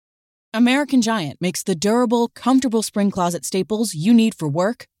American Giant makes the durable, comfortable spring closet staples you need for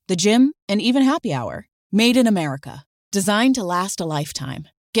work, the gym, and even happy hour. Made in America. Designed to last a lifetime.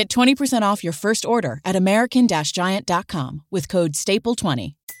 Get 20% off your first order at american-giant.com with code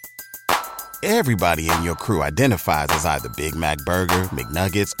STAPLE20. Everybody in your crew identifies as either Big Mac Burger,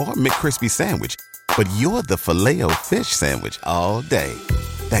 McNuggets, or McCrispy Sandwich. But you're the Filet-O-Fish Sandwich all day.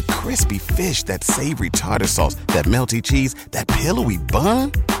 That crispy fish, that savory tartar sauce, that melty cheese, that pillowy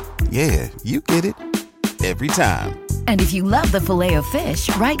bun. Yeah, you get it. Every time. And if you love the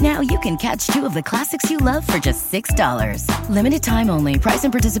Filet-O-Fish, right now you can catch two of the classics you love for just $6. Limited time only. Price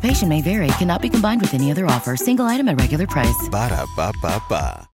and participation may vary. Cannot be combined with any other offer. Single item at regular price.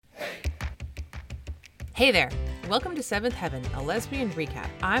 Ba-da-ba-ba-ba. Hey there. Welcome to Seventh Heaven, a lesbian recap.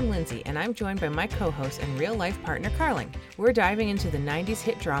 I'm Lindsay, and I'm joined by my co-host and real-life partner, Carling. We're diving into the 90s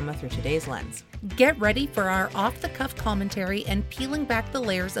hit drama through today's lens. Get ready for our off-the-cuff commentary and peeling back the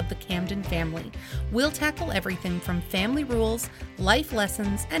layers of the Camden family. We'll tackle everything from family rules, life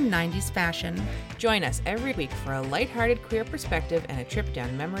lessons, and 90s fashion. Join us every week for a lighthearted queer perspective and a trip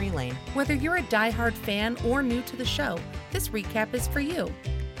down memory lane. Whether you're a diehard fan or new to the show, this recap is for you.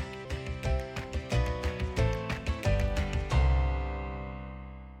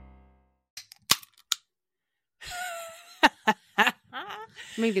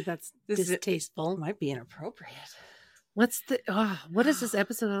 Maybe that's distasteful. Might be inappropriate. What is this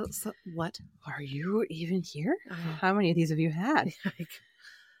episode? What? Are you even here? How many of these have you had? I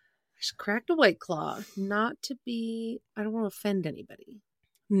just cracked a White Claw. Not to be, I don't want to offend anybody.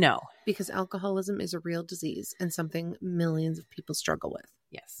 No. Because alcoholism is a real disease and something millions of people struggle with.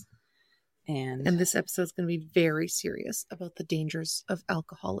 Yes. And this episode is going to be very serious about the dangers of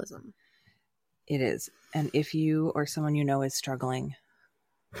alcoholism. It is. And if you or someone you know is struggling,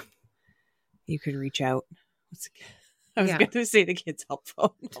 you could reach out. I was going to say the kids' help phone.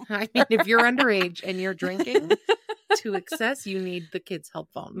 I mean, if you're underage and you're drinking to excess, you need the kids'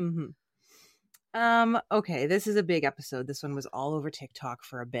 help phone. Mm-hmm. Okay, this is a big episode. This one was all over TikTok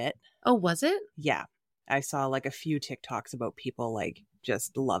for a bit. Oh, was it? Yeah. I saw like a few TikToks about people like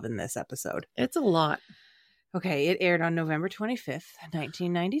just loving this episode. It's a lot. Okay, it aired on November 25th,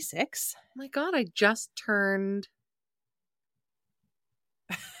 1996. Oh my God, I just turned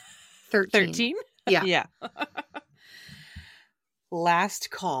 13. Yeah. Yeah. Last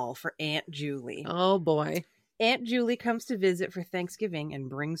call for Aunt Julie. Oh boy. Aunt Julie comes to visit for Thanksgiving and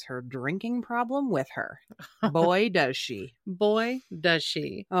brings her drinking problem with her. Boy, does she. Boy, does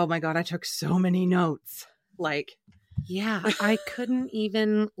she. Oh my God, I took so many notes. Like, yeah, I couldn't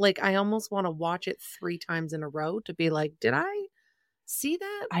even, I almost want to watch it 3 times in a row to be like, did I see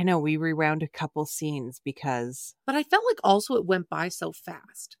that? I know, we rewound a couple scenes because... But I felt like also it went by so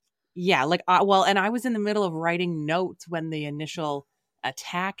fast. Yeah, and I was in the middle of writing notes when the initial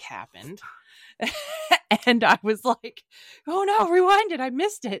attack happened. And I was like, oh no, rewind it. I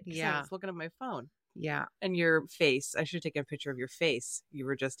missed it. Yeah. I was looking at my phone. Yeah. And your face, I should take a picture of your face. You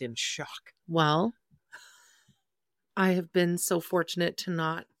were just in shock. Well, I have been so fortunate to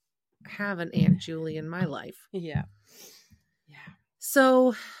not have an Aunt Julie in my life. Yeah. Yeah.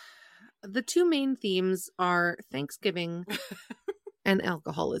 So the 2 main themes are Thanksgiving and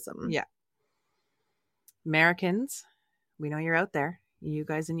alcoholism. Yeah. Americans, we know you're out there. You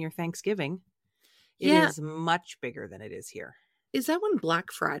guys in your Thanksgiving. It is much bigger than it is here. Is that when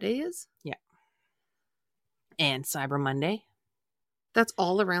Black Friday is? Yeah. And Cyber Monday. That's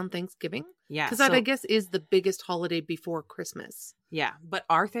all around Thanksgiving? Yeah. Because that, I guess, is the biggest holiday before Christmas. Yeah. But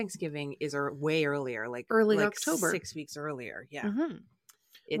our Thanksgiving is way earlier. Early October. 6 weeks earlier. Yeah. Mm-hmm.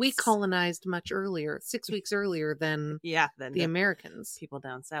 We colonized much earlier, 6 weeks earlier than the Americans. People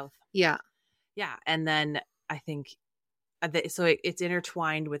down south. Yeah. Yeah. And then I think, it's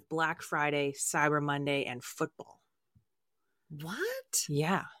intertwined with Black Friday, Cyber Monday, and football. What?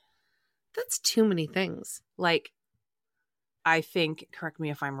 Yeah. That's too many things. I think, correct me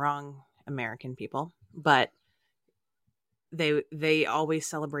if I'm wrong, American people, but they always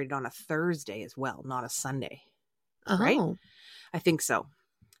celebrated on a Thursday as well, not a Sunday. Oh. Right? I think so.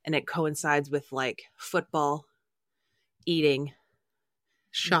 And it coincides with football, eating,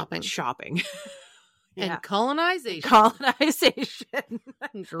 shopping. And colonization. Great.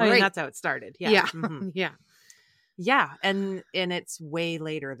 I mean, that's how it started. Yeah. Yeah. Mm-hmm. Yeah. Yeah. And it's way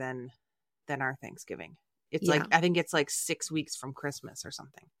later than our Thanksgiving. It's I think it's 6 weeks from Christmas or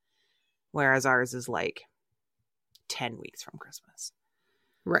something. Whereas ours is 10 weeks from Christmas.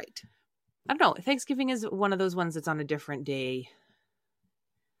 Right. I don't know. Thanksgiving is one of those ones that's on a different day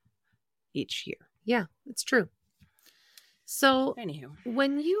each year. Yeah, it's true. So, anywho,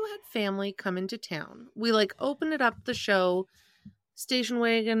 when you had family come into town, we open it up the show Station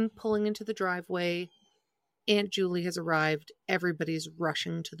wagon pulling into the driveway. Aunt Julie has arrived. Everybody's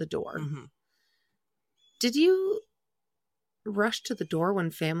rushing to the door. Mm-hmm. Did you rush to the door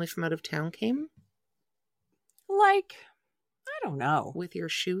when family from out of town came? Like, I don't know. With your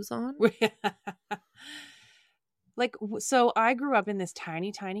shoes on? Like, so I grew up in this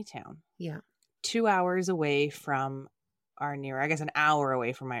tiny, tiny town. Yeah. 2 hours away from I guess an hour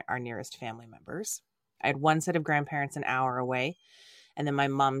away from our nearest family members. I had one set of grandparents an hour away. And then my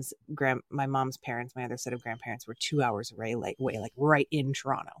mom's parents, my other set of grandparents, were 2 hours away, like right in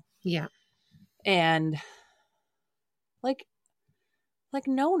Toronto. Yeah. And like,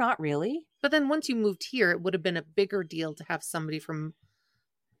 no, not really. But then once you moved here, it would have been a bigger deal to have somebody from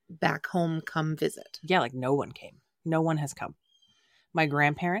back home come visit. Yeah, like no one came. No one has come. My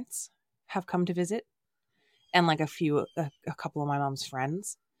grandparents have come to visit, and like a couple of my mom's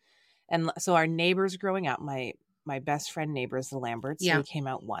friends. And so our neighbors growing up, my best friend neighbors, the Lamberts, they came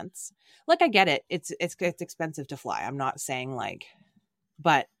out once. Like, I get it. It's expensive to fly. I'm not saying like,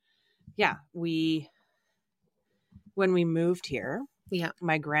 but yeah, when we moved here,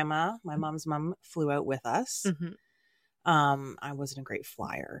 my grandma, my mom's mom, flew out with us. Mm-hmm. I wasn't a great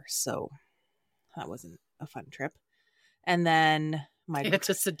flyer, so that wasn't a fun trip. And then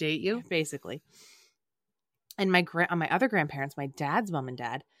to sedate you, basically. And my other grandparents, my dad's mom and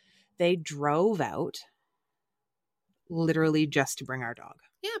dad, they drove out literally just to bring our dog.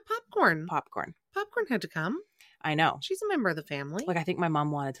 Yeah, Popcorn had to come. I know. She's a member of the family. Like, I think my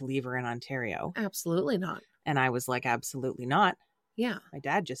mom wanted to leave her in Ontario. Absolutely not. And I was like, absolutely not. Yeah. My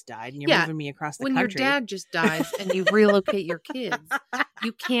dad just died and you're moving me across the country. When your dad just dies and you relocate your kids,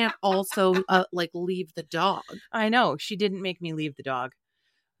 you can't also leave the dog. I know. She didn't make me leave the dog.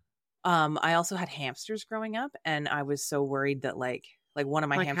 I also had hamsters growing up, and I was so worried that like one of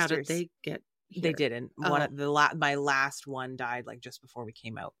my hamsters. How did they get here? They didn't. Oh. My last one died like just before we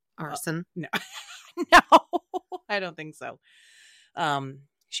came out. Arson? No. No. I don't think so.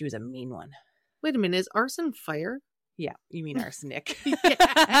 She was a mean one. Wait a minute, is arson fire? Yeah, you mean arsenic.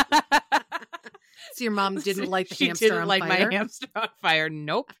 So your mom didn't like the hamster on fire? She didn't like my hamster on fire.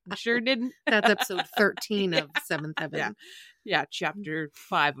 Nope, sure didn't. That's episode 13 of Seventh Heaven. Yeah, chapter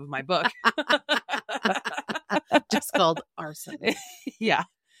 5 of my book. Just called Arson. Yeah.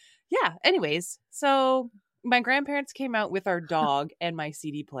 Anyways, so my grandparents came out with our dog and my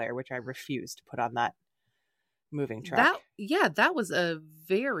CD player, which I refused to put on that moving truck. That was a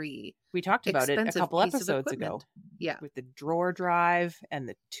very we talked about it a couple episodes ago. Yeah, with the drawer drive and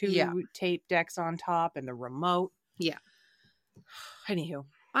the 2 tape decks on top and the remote. Yeah. Anywho,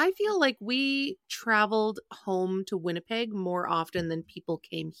 I feel like we traveled home to Winnipeg more often than people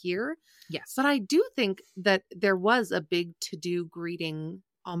came here. Yes, but I do think that there was a big to-do greeting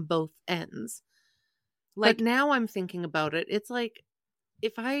on both ends. Like, but now I'm thinking about it. It's like,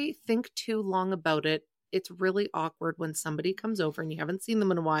 if I think too long about it, it's really awkward when somebody comes over and you haven't seen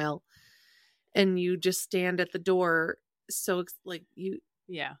them in a while and you just stand at the door. So like you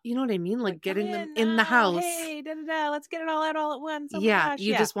know what I mean? Like getting them in the house. Hey, let's get it all out all at once. Oh yeah.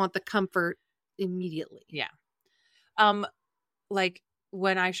 You just want the comfort immediately. Yeah. Like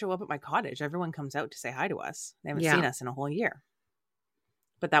when I show up at my cottage, everyone comes out to say hi to us. They haven't seen us in a whole year.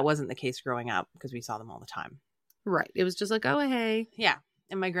 But that wasn't the case growing up because we saw them all the time. Right. It was just like, oh, hey. Yeah.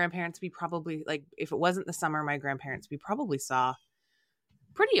 And my grandparents, we probably, like, if it wasn't the summer, my grandparents, we probably saw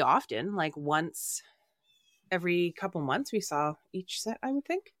pretty often, like once every couple months, we saw each set, I would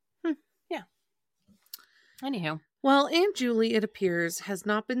think. Yeah. Anyhow. Well, Aunt Julie, it appears, has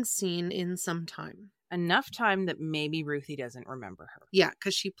not been seen in some time. Enough time that maybe Ruthie doesn't remember her. Yeah,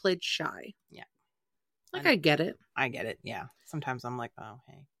 because she played shy. Yeah. Like, I get it. Yeah. Sometimes I'm like, oh,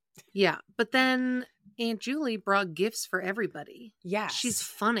 hey. Yeah. But then Aunt Julie brought gifts for everybody. Yeah. She's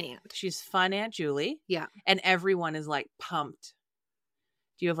fun aunt. She's fun Aunt Julie. Yeah. And everyone is like pumped.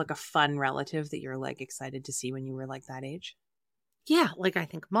 Do you have like a fun relative that you're like excited to see when you were like that age? Yeah. Like I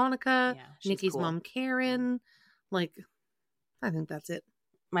think Monica, Nikki's cool. mom, Karen. Like, I think that's it.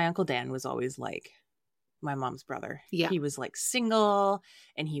 My Uncle Dan was always like my mom's brother. Yeah. He was like single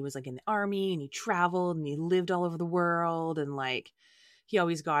and he was like in the army and he traveled and he lived all over the world. And like, he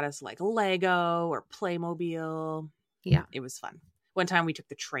always got us like Lego or Playmobil. Yeah. It was fun. One time we took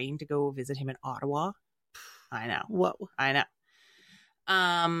the train to go visit him in Ottawa. I know. Whoa. I know.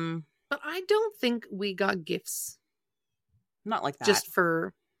 But I don't think we got gifts. Not like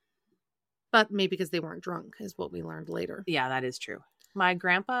that. But maybe because they weren't drunk is what we learned later. Yeah, that is true. My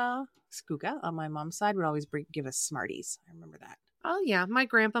grandpa, Skuka, on my mom's side, would always give us Smarties. I remember that. Oh, yeah. My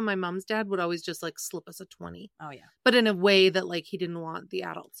grandpa, my mom's dad would always just like slip us a 20. Oh, yeah. But in a way that like he didn't want the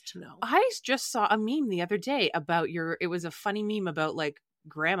adults to know. I just saw a meme the other day about it was a funny meme about like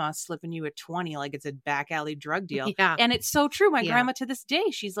grandma slipping you a 20 like it's a back alley drug deal. Yeah. And it's so true. My Yeah. grandma to this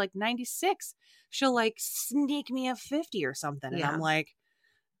day, she's like 96. She'll like sneak me a 50 or something. And Yeah. I'm like,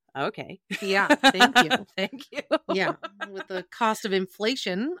 okay. Yeah. Thank you. Thank you. Yeah. With the cost of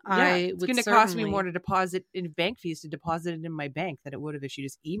inflation, It's going to cost me more to deposit in bank fees to deposit it in my bank than it would have if she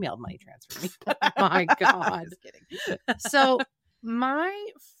just emailed money transfer me. My God. Just kidding. So my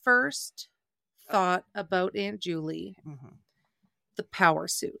first thought about Aunt Julie, the power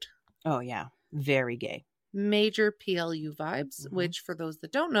suit. Oh, yeah. Very gay. Major PLU vibes, which for those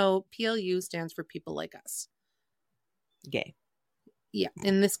that don't know, PLU stands for people like us. Gay. Yeah.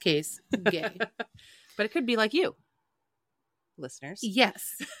 In this case, gay. But it could be like you, listeners. Yes.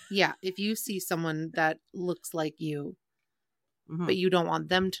 Yeah. If you see someone that looks like you, but you don't want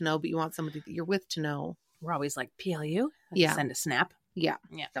them to know, but you want somebody that you're with to know. We're always like, PLU? Yeah. Send a snap. Yeah.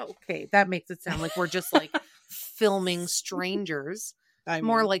 Yeah. Okay. That makes it sound like we're just like filming strangers.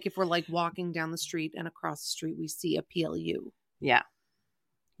 More like if we're like walking down the street and across the street we see a PLU. Yeah.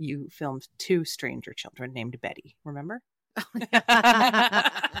 You filmed 2 stranger children named Betty. Remember?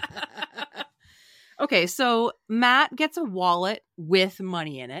 Okay, so Matt gets a wallet with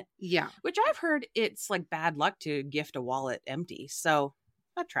money in it. Yeah. Which I've heard it's like bad luck to gift a wallet empty. So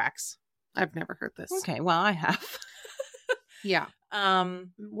that tracks. I've never heard this. Okay, well, I have. Yeah.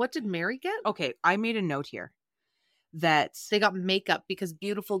 What did Mary get? Okay, I made a note here that they got makeup because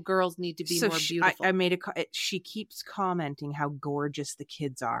beautiful girls need to be more beautiful. I made she keeps commenting how gorgeous the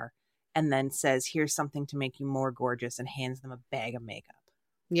kids are and then says, here's something to make you more gorgeous and hands them a bag of makeup.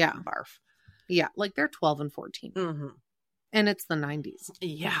 Yeah. Barf. Yeah. Like they're 12 and 14. And it's the 90s.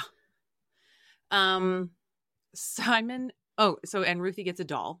 Yeah. Simon. Oh, so, and Ruthie gets a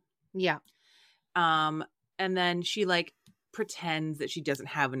doll. Yeah. And then she like pretends that she doesn't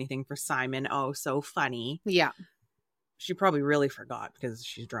have anything for Simon. Oh, so funny. Yeah. She probably really forgot because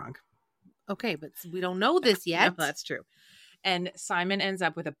she's drunk. Okay, but we don't know this yet. No, that's true. And Simon ends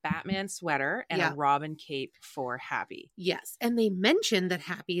up with a Batman sweater and a Robin cape for Happy. Yes. And they mention that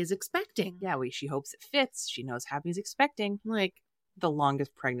Happy is expecting. Yeah, she hopes it fits. She knows Happy's expecting. Like the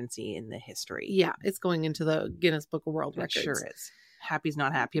longest pregnancy in the history. Yeah, it's going into the Guinness Book of World Records. It sure is. Happy's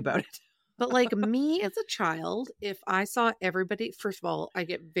not happy about it. But like me as a child, if I saw everybody, first of all, I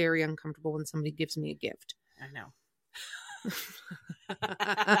get very uncomfortable when somebody gives me a gift. I know.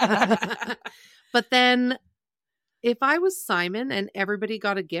 But then if I was Simon and everybody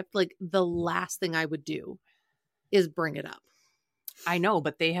got a gift, like the last thing I would do is bring it up. I know,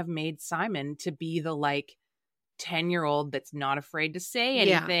 but they have made Simon to be the like 10-year-old that's not afraid to say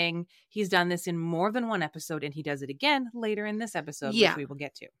anything. Yeah. He's done this in more than one episode and he does it again later in this episode, which we will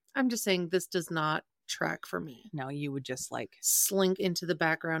get to. I'm just saying this does not track for me. No, you would just like slink into the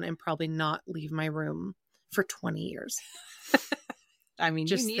background and probably not leave my room for 20 years. I mean,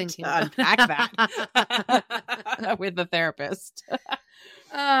 just you need thinking to unpack that with the therapist.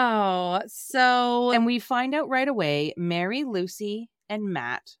 And we find out right away, Mary, Lucy, and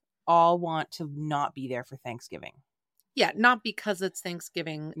Matt all want to not be there for Thanksgiving. Yeah, not because it's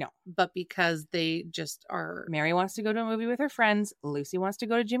Thanksgiving. No. But because they just are. Mary wants to go to a movie with her friends. Lucy wants to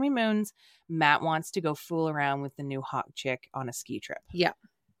go to Jimmy Moon's. Matt wants to go fool around with the new hot chick on a ski trip. Yeah.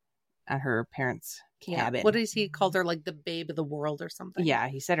 At her parents' cabin. Yeah. What is he called her? Like the babe of the world or something? Yeah,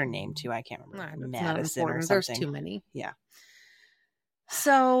 he said her name too. I can't remember. Madison or something. There's too many. Yeah.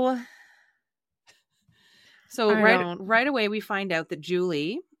 So right away we find out that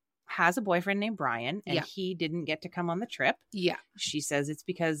Julie has a boyfriend named Brian and he didn't get to come on the trip. Yeah. She says it's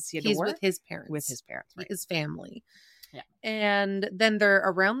because he had to work. With his parents. With his parents, right. His family. Yeah. And then they're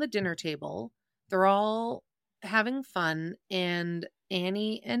around the dinner table. They're all having fun and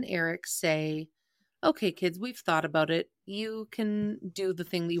Annie and Eric say, okay, kids, we've thought about it. You can do the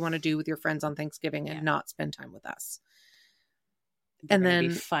thing that you want to do with your friends on Thanksgiving and not spend time with us. And then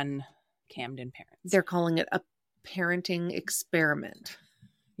be fun Camden parents. They're calling it a parenting experiment.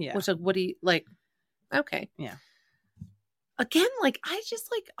 Yeah. Which, like, what do you like? Okay. Yeah. Again, like, I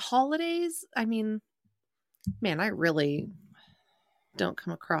just like holidays. I mean, man, I really don't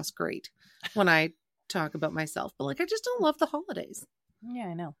come across great when I talk about myself, but like, I just don't love the holidays. Yeah,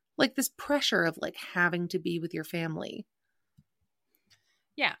 I know. Like this pressure of like having to be with your family.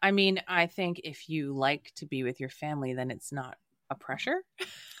 Yeah. I mean, I think if you like to be with your family, then it's not a pressure.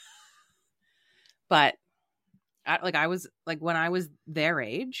 But I was like, when I was their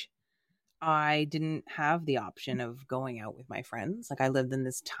age, I didn't have the option of going out with my friends. Like I lived in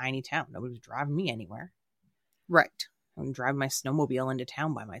this tiny town. Nobody was driving me anywhere. Right. and drive my snowmobile into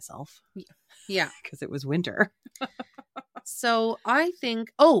town by myself. Yeah. Because it was winter. So I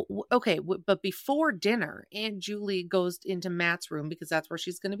think, okay. But before dinner, Aunt Julie goes into Matt's room because that's where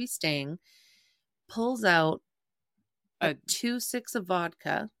she's going to be staying, pulls out a 2.6 of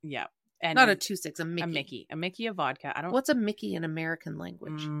vodka. Yeah. And not a 2.6, a Mickey. A Mickey. A Mickey of vodka. What's a Mickey in American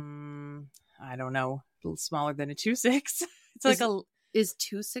language? I don't know. A little smaller than a 2.6. Is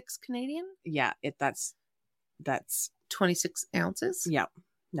 2.6 Canadian? Yeah. That's 26 ounces? Yeah.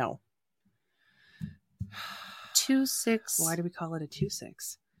 No. 2.6. Why do we call it a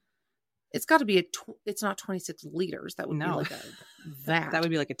 2.6? It's got to be it's not 26 liters. That would be like a vat. That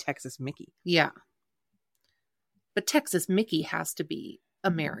would be like a Texas Mickey. Yeah. But Texas Mickey has to be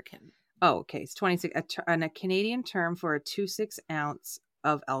American. Oh, okay. It's 26. A Canadian term for a 2.6 ounce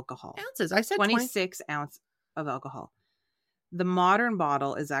of alcohol. Ounces. I said 26 ounce of alcohol. The modern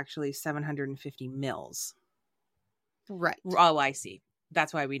bottle is actually 750 mils. Right. Oh, I see.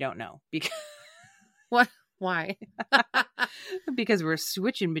 That's why we don't know. Because what? Why? Because we're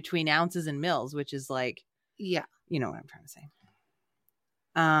switching between ounces and mils, which is like, yeah, you know what I'm trying to say.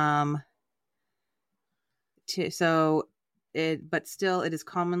 But still, it is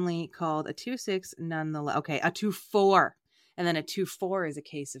commonly called a 2.6 nonetheless. Okay, a 2.4. And then a 2.4 is a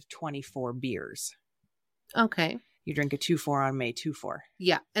case of 24 beers. Okay. You drink a 2.4 on May 2.4.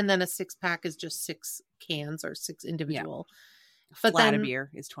 Yeah. And then a 6-pack is just 6 cans or 6 individual. Yeah. But flat of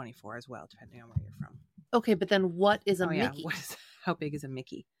beer is 24 as well, depending on where you're from. Okay, but then what is a Mickey? Yeah. How big is a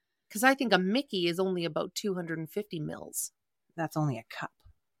Mickey? Because I think a Mickey is only about 250 mils. That's only a cup.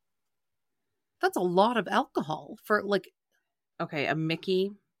 That's a lot of alcohol for like... Okay, a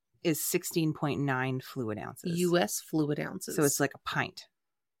Mickey is 16.9 fluid ounces. U.S. fluid ounces. So it's like a pint.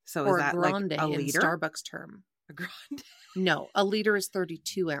 So or is that a grande like a liter? In Starbucks term. A grande? No, a liter is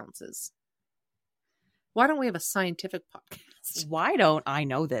 32 ounces. Why don't we have a scientific podcast? Why don't I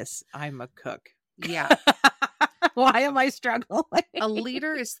know this? I'm a cook. Yeah. Why am I struggling? A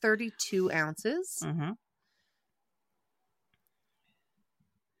liter is 32 ounces. Mm-hmm.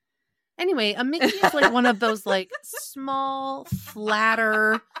 Anyway, a Mickey is like one of those like small,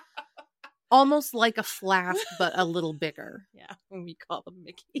 flatter, almost like a flask, but a little bigger. Yeah, we call them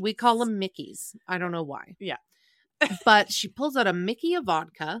Mickeys. We call them Mickeys. I don't know why. Yeah. But she pulls out a Mickey of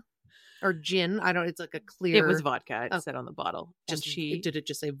vodka or gin. It's like a clear. It was vodka. It said on the bottle. Did it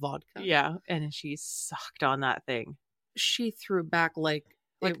just say vodka? Yeah. And she sucked on that thing. She threw back like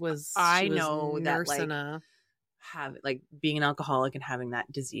it was. I know that like have like being an alcoholic and having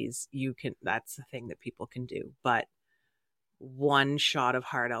that disease, that's the thing that people can do. But one shot of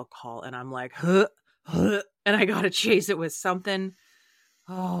hard alcohol and I'm like, huh, and I got to chase it with something.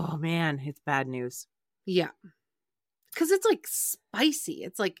 Oh man, it's bad news. Yeah. Cause it's like spicy.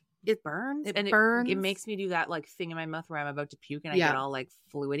 It's like, it burns. It burns. It makes me do that like thing in my mouth where I'm about to puke and I get all like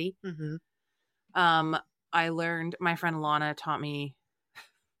fluidy. Mm-hmm. I learned, my friend Lana taught me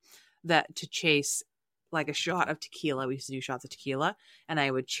that to chase like a shot of tequila. We used to do shots of tequila and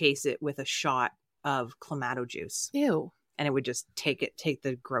I would chase it with a shot of clamato juice. Ew. And it would just take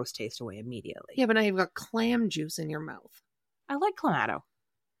the gross taste away immediately. Yeah, but now you've got clam juice in your mouth. I like clamato.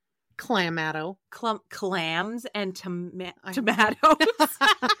 Clamato. Clams and tomatoes.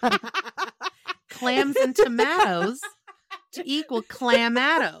 Clams and tomatoes to equal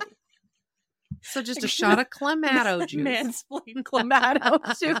clamato. So just a shot of clamato juice. Mansplain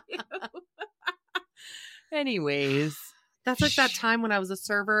clamato to you. Anyways. That's like that time when I was a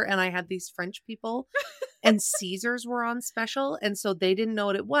server and I had these French people and Caesars were on special. And so they didn't know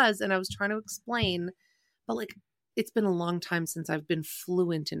what it was. And I was trying to explain, but like, it's been a long time since I've been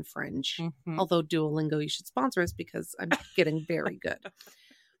fluent in French. Mm-hmm. Although Duolingo, you should sponsor us because I'm getting very good.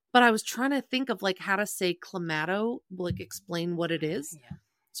 But I was trying to think of like how to say clamato, like explain what it is. Yeah.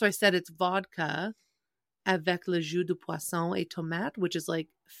 So I said it's vodka avec le jus de poisson et tomate, which is like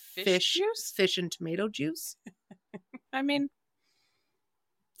fish and tomato juice. I mean,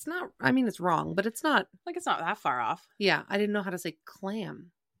 it's wrong, but it's not. Like, it's not that far off. Yeah, I didn't know how to say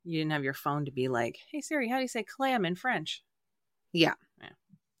clam. You didn't have your phone to be like, hey, Siri, how do you say clam in French? Yeah.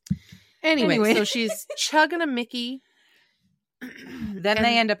 Anyway, so she's chugging a Mickey. Then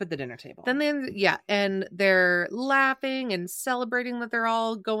they end up at the dinner table. And they're laughing and celebrating that they're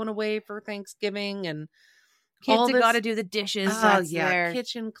all going away for Thanksgiving, and kids have got to do the dishes. Oh yeah,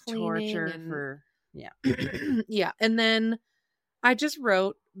 kitchen cleaning yeah. And then I just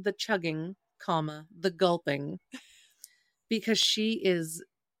wrote the chugging, the gulping, because she is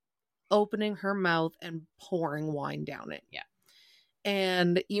opening her mouth and pouring wine down it. Yeah.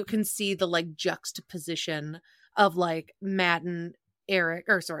 And you can see the like juxtaposition of like Matt and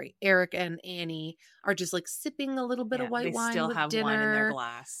Eric and Annie are just like sipping a little bit of white wine. They still have dinner. Wine in their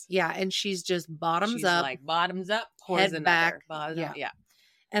glass. Yeah, and she's just bottoms up. Like bottoms up, pours head another. Back. Yeah.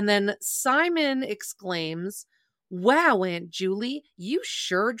 And then Simon exclaims, "Wow, Aunt Julie, you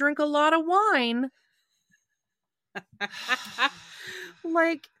sure drink a lot of wine."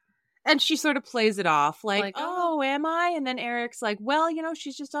 Like, and she sort of plays it off like, oh, am I? And then Eric's like, well,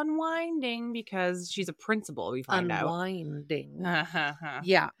 she's just unwinding because she's a principal, we find out. Unwinding.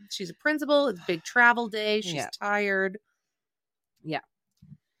 Yeah, she's a principal. It's a big travel day. She's tired. Yeah.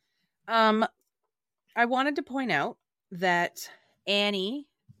 I wanted to point out that Annie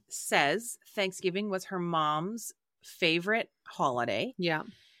says Thanksgiving was her mom's favorite holiday. Yeah.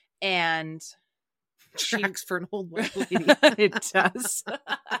 And tracks for an old white lady. It does.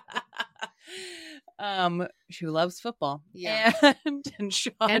 She loves football. Yeah.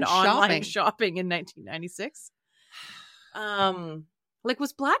 And online shopping in 1996. Like,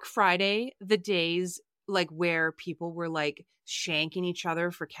 was Black Friday the days like where people were like shanking each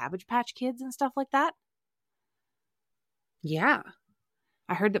other for Cabbage Patch Kids and stuff like that? Yeah.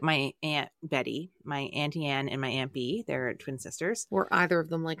 I heard that my Aunt Betty, my Auntie Anne, and my Aunt B, they're twin sisters. Were either of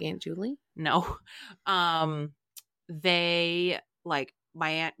them like Aunt Julie? No. They, like, my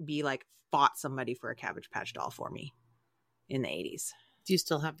Aunt B, like, fought somebody for a Cabbage Patch doll for me in the 80s. Do you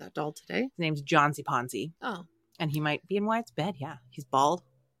still have that doll today? His name's Johnsy Ponzi. Oh. And he might be in Wyatt's bed, yeah. He's bald.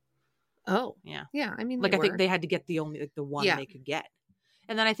 Oh. Yeah. Yeah, I mean, like, I think they had to get the one Yeah. they could get.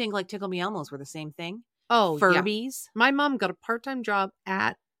 And then I think, like, Tickle Me Elmos were the same thing. Oh, Furbies. Yeah. My mom got a part-time job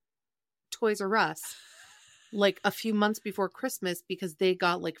at Toys R Us like a few months before Christmas because they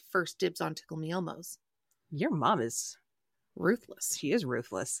got like first dibs on Tickle Me Elmos. Your mom is ruthless. She is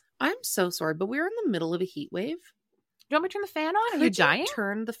ruthless. I'm so sorry, but we're in the middle of a heat wave. Do you want me to turn the fan on? Are you dying?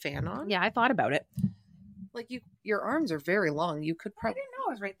 Turn the fan on? Yeah, I thought about it. Like your arms are very long. You could probably. I didn't know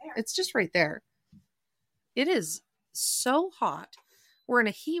it was right there. It's just right there. It is so hot. We're in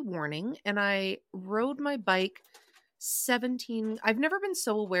a heat warning, and I rode my bike 17. I've never been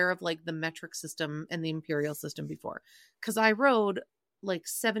so aware of like the metric system and the imperial system before, because I rode like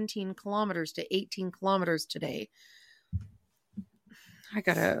 17 kilometers to 18 kilometers today. I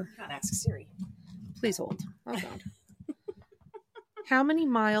gotta ask Siri. Please hold. Oh God. How many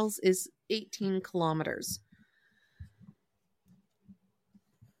miles is 18 kilometers?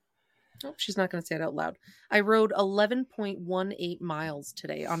 Oh, she's not going to say it out loud. I rode 11.18 miles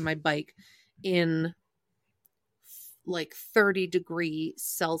today on my bike in like 30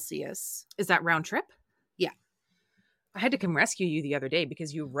 Celsius. Is that round trip? Yeah. I had to come rescue you the other day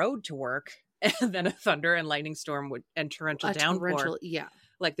because you rode to work and then a thunder and lightning storm and torrential downpour. Yeah.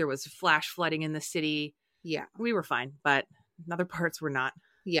 Like there was flash flooding in the city. Yeah. We were fine, but other parts were not.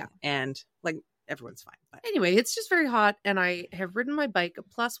 Yeah. And like everyone's fine. But anyway, it's just very hot and I have ridden my bike.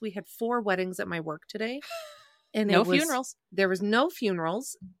 Plus we had 4 weddings at my work today. And no funerals. There was no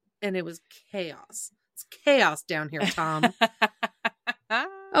funerals and it was chaos. It's chaos down here, Tom.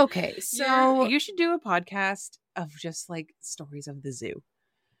 Okay, so you should do a podcast of just like stories of the zoo.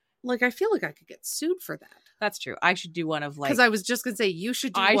 Like, I feel like I could get sued for that. That's true. I should do one of like... Because I was just going to say, you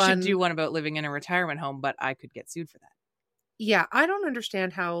should do one. I should do one about living in a retirement home, but I could get sued for that. Yeah, I don't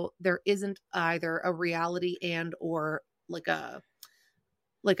understand how there isn't either a reality and or like a...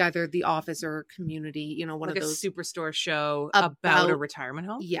 Like either The Office or Community, you know, one like of those... a Superstore show about a retirement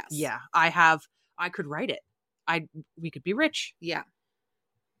home? Yes. Yeah, I could write it. We could be rich. Yeah.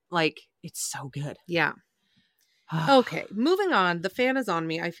 Like, it's so good. Yeah. Okay, moving on. The fan is on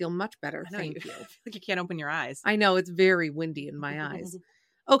me. I feel much better. Thank you. Like you can't open your eyes. I know, it's very windy in my eyes.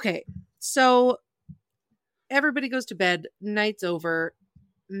 Okay, so everybody goes to bed. Night's over.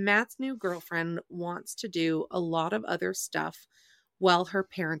 Matt's new girlfriend wants to do a lot of other stuff while her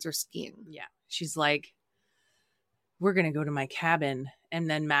parents are skiing. Yeah. She's like, we're going to go to my cabin. And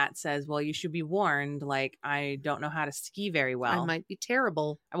then Matt says, well, you should be warned. Like, I don't know how to ski very well. I might be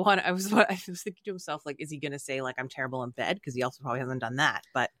terrible. I was thinking to himself, like, is he going to say, like, I'm terrible in bed? Because he also probably hasn't done that.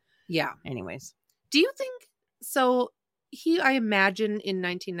 But yeah. Anyways. Do you think, so I imagine in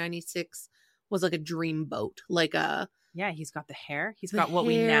 1996 was like a dream boat. Like a. Yeah, he's got the hair. He's got what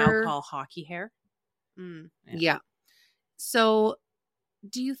we now call hockey hair. Yeah. So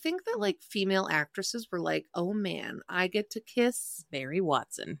do you think that like female actresses were like, oh man, I get to kiss Barry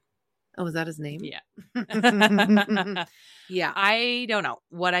Watson? Oh, is that his name? Yeah. Yeah. I don't know.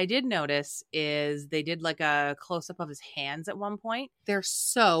 What I did notice is they did like a close up of his hands at one point. They're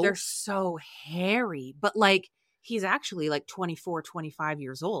so hairy, but like he's actually like 24, 25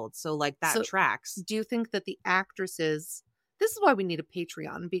 years old. So like that tracks. Do you think that the actresses, this is why we need a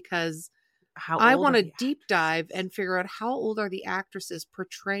Patreon, because how I old want are to the deep dive and figure out how old are the actresses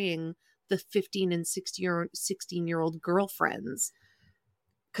portraying the 15 and 16-year-old girlfriends.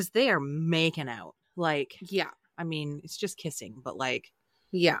 because they are making out. Like, Yeah. I mean, it's just kissing, but like,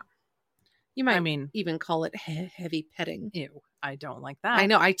 Yeah. You might I mean, even call it heavy petting. ew, I don't like that. I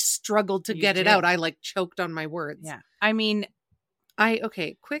know. I struggled to You get it did. out. I like choked on my words. Yeah. I mean,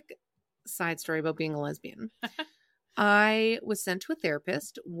 Okay, quick side story about being a lesbian. I was sent to a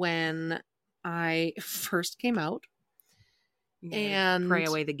therapist when I first came out. And pray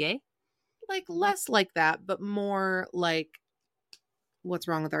away the gay. like less like that, but more like what's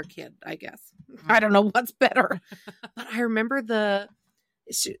wrong with our kid, I guess. I don't know what's better. But I remember the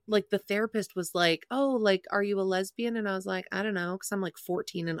therapist was like, "Oh, like, are you a lesbian?" And I was like, "I don't know," because I'm like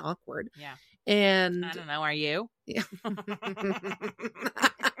 14 and awkward. Yeah. And I don't know. Are you? Yeah.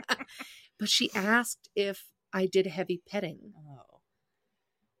 But she asked if I did heavy petting. Oh.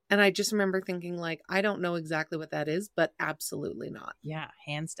 And I just remember thinking, like, I don't know exactly what that is, but absolutely not. Yeah.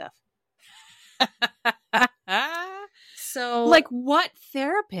 Hand stuff. So, like, what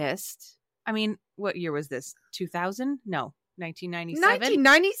therapist? I mean, what year was this? 2000? No, 1997.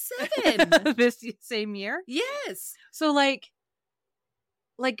 1997. This same year. Yes. So, like,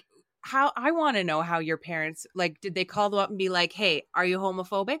 how I want to know how your parents, like, did they call them up and be like, "Hey, are you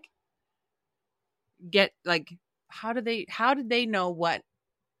homophobic?" Get like, how did they know what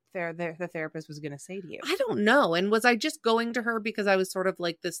the therapist was going to say to you? I don't know. And was I just going to her because I was sort of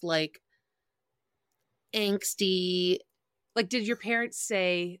like this, like, angsty? Like, did your parents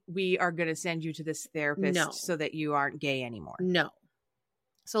say, "We are going to send you to this therapist No. so that you aren't gay anymore"? No.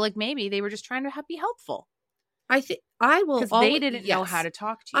 So, like, maybe they were just trying to be helpful. I think I will. Because they didn't know how to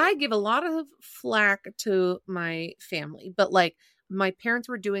talk to you. I give a lot of flack to my family, but like my parents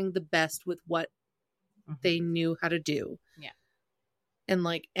were doing the best with what they knew how to do. Yeah. And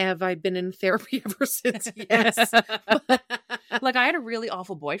like, have I been in therapy ever since? Yes. Like, I had a really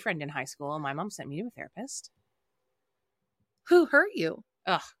awful boyfriend in high school, and my mom sent me to a therapist. Who hurt you?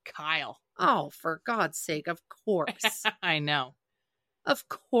 Ugh, Kyle. Oh, for God's sake! Of course. I know. Of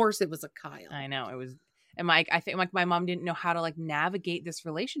course, it was a Kyle. I know it was. And I think like my mom didn't know how to like navigate this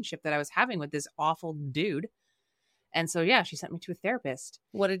relationship that I was having with this awful dude. And so, yeah, she sent me to a therapist.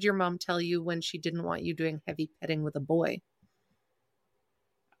 What did your mom tell you when she didn't want you doing heavy petting with a boy?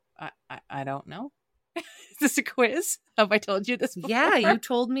 I don't know. Is this a quiz? Have I told you this before? Yeah, you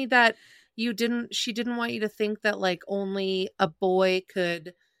told me that she didn't want you to think that like only a boy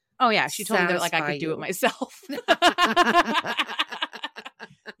could. Oh, yeah. She told me that like I could do it myself.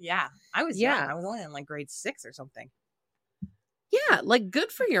 Yeah. I was young. I was only in like grade 6 or something. Yeah, like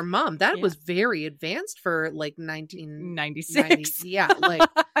good for your mom. That was very advanced for like 1996. Yeah, like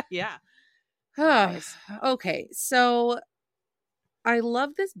yeah. Nice. Okay, so I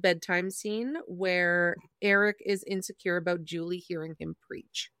love this bedtime scene where Eric is insecure about Julie hearing him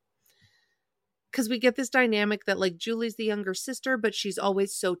preach. Because we get this dynamic that like Julie's the younger sister, but she's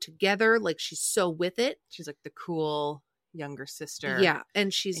always so together, like she's so with it. She's like the cool younger sister. Yeah,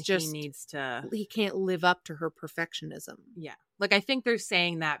 and he can't live up to her perfectionism. Yeah. Like, I think they're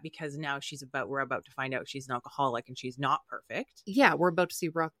saying that because now we're about to find out she's an alcoholic and she's not perfect. Yeah, we're about to see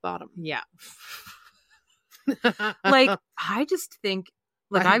rock bottom. Yeah. Like, I just think,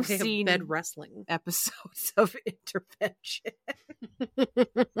 like, I've seen bed wrestling episodes of Intervention.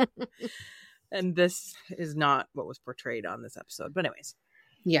 And this is not what was portrayed on this episode. But anyways.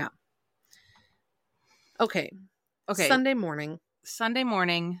 Yeah. Okay. Sunday morning.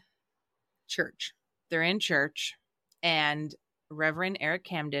 Church. They're in church. And Reverend Eric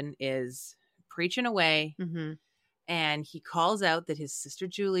Camden is preaching away. Mm-hmm. And he calls out that his sister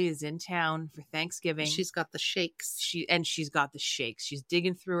Julie is in town for Thanksgiving. She's got the shakes. She's got the shakes. She's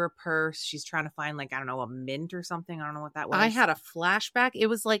digging through her purse. She's trying to find, like, I don't know, a mint or something. I don't know what that was. I had a flashback. It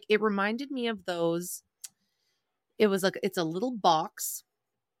was like, it reminded me of those. It was like, it's a little box.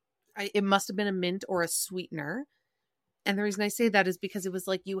 It must have been a mint or a sweetener. And the reason I say that is because it was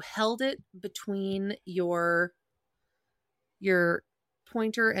like you held it between your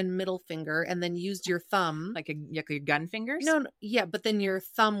pointer and middle finger and then used your thumb. Like your gun fingers? No, yeah, but then your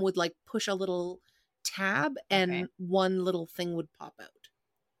thumb would like push a little tab and one little thing would pop out.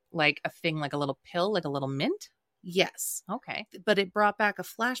 Like a thing, like a little pill, like a little mint? Yes. Okay. But it brought back a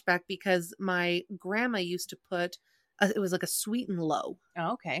flashback because my grandma used to put, it was like a Sweet and Low.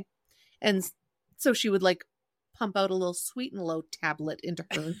 Oh, okay. And so she would like pump out a little Sweet and Low tablet into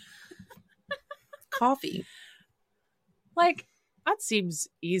her coffee. Like, that seems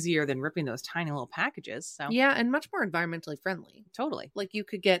easier than ripping those tiny little packages. So yeah, and much more environmentally friendly. Totally. Like you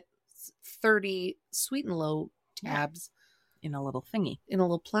could get 30 Sweet and Low tabs in a little thingy. In a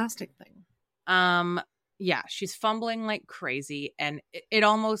little plastic thing. Yeah, she's fumbling like crazy, and it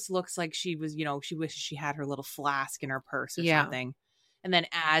almost looks like she was, she wishes she had her little flask in her purse or something. And then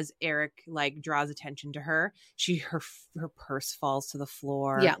as Eric like draws attention to her, her purse falls to the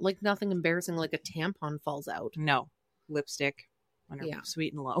floor. Yeah, like nothing embarrassing, like a tampon falls out. No, lipstick on her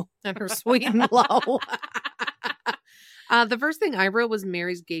sweet and low. And her sweet and low. The first thing I wrote was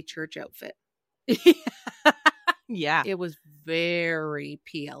Mary's gay church outfit. Yeah. It was very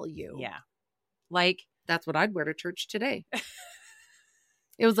PLU. Yeah. Like, that's what I'd wear to church today.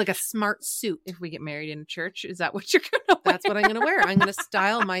 It was like a smart suit. If we get married in church, is that what you're going to wear? That's what I'm going to wear. I'm going to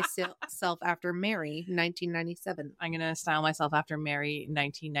style myself after Mary, 1997. I'm going to style myself after Mary,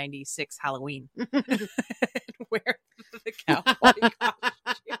 1996 Halloween. Wear the cowboy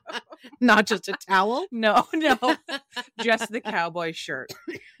costume. Not just a towel? No. Just the cowboy shirt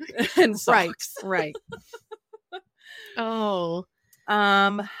and socks. Right. Oh.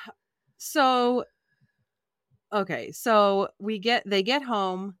 So okay, so they get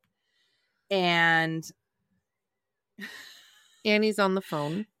home and Annie's on the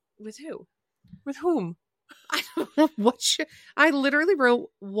phone. With who? With whom? I don't know I literally wrote,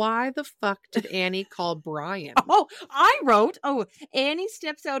 why the fuck did Annie call Brian? I wrote, Annie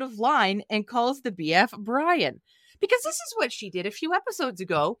steps out of line and calls the BF Brian. Because this is what she did a few episodes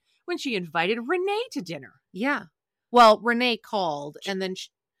ago when she invited Renee to dinner. Yeah. Well, Renee called and then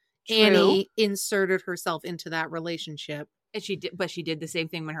Annie inserted herself into that relationship. And she did the same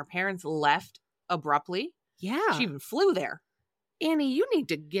thing when her parents left abruptly. Yeah. She even flew there. Annie, you need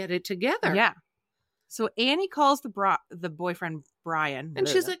to get it together. Yeah. So Annie calls the boyfriend Brian. And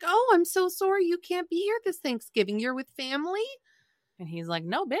she's like, oh, I'm so sorry you can't be here this Thanksgiving. You're with family? And he's like,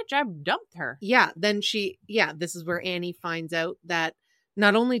 no, bitch, I dumped her. Yeah. Then this is where Annie finds out that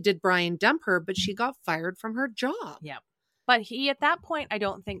not only did Brian dump her, but she got fired from her job. Yeah. But he, at that point, I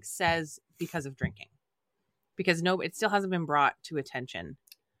don't think says because of drinking. Because it still hasn't been brought to attention.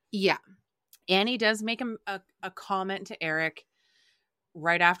 Yeah. Annie does make a comment to Eric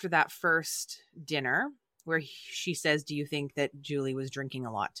right after that first dinner where she says, do you think that Julie was drinking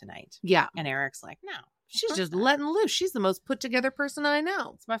a lot tonight? Yeah. And Eric's like, no. She's just letting loose. She's the most put together person I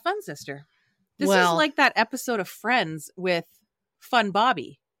know. It's my fun sister. This is like that episode of Friends with Fun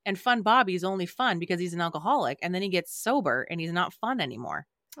Bobby. And Fun Bobby's only fun because he's an alcoholic. And then he gets sober and he's not fun anymore.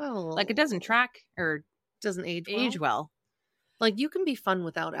 Oh. Like it doesn't track or doesn't age well. Like you can be fun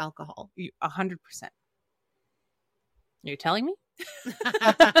without alcohol. 100%. You're telling me?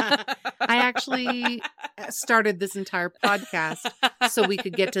 I actually started this entire podcast so we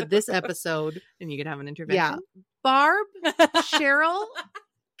could get to this episode. And you could have an intervention. Yeah. Barb, Cheryl,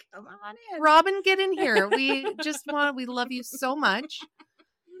 come on in. Robin, get in here. We love you so much.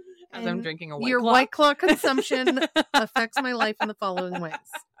 As I'm drinking a White Claw. Your White Claw consumption affects my life in the following ways.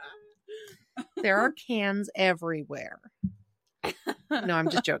 There are cans everywhere. No, I'm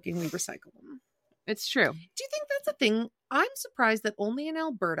just joking. We recycle them. It's true. Do you think that's a thing? I'm surprised that only in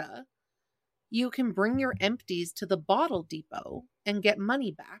Alberta you can bring your empties to the bottle depot and get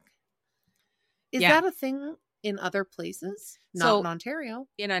money back. Is that a thing in other places? Not in Ontario.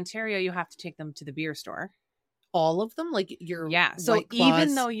 In Ontario, you have to take them to the beer store. All of them? Like your So White Claws?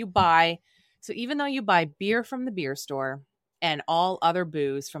 even though you buy beer from the beer store and all other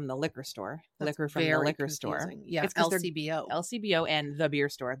booze from the liquor store, liquor from the liquor store. Yeah, it's LCBO and the beer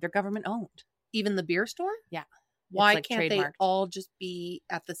store. They're government owned. Even the beer store? Yeah. Why like can't trademarked. they all just be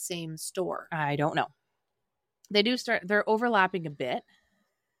at the same store? I don't know. They're overlapping a bit.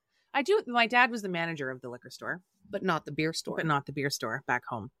 My dad was the manager of the liquor store. But not the beer store. But not the beer store back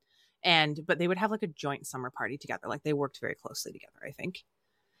home. But they would have like a joint summer party together. Like they worked very closely together, I think.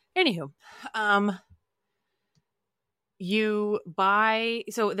 Anywho,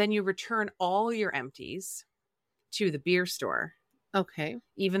 then you return all your empties to the beer store. Okay.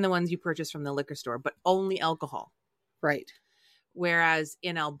 Even the ones you purchase from the liquor store, but only alcohol. Right. Whereas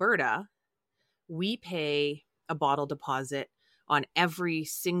in Alberta, we pay a bottle deposit on every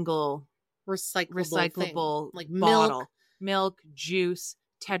single recyclable thing. Like bottle. Milk, juice,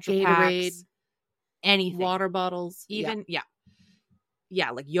 Tetra Packs, anything. Water bottles. Even,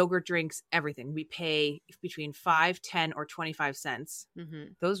 yeah, like yogurt drinks, everything. We pay between 5, 10, or 25 cents.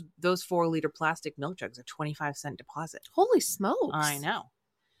 Mm-hmm. Those 4-liter plastic milk jugs are 25-cent deposit. Holy smokes. I know.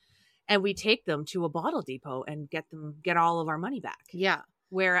 And we take them to a bottle depot and get all of our money back. Yeah.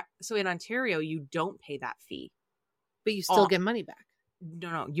 So in Ontario, you don't pay that fee. But you still get money back.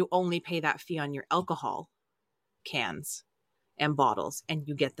 No. You only pay that fee on your alcohol cans and bottles, and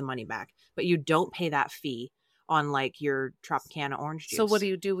you get the money back. But you don't pay that fee on like your Tropicana orange juice. So what do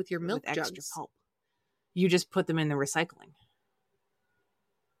you do with your milk with jugs? Extra pulp. You just put them in the recycling.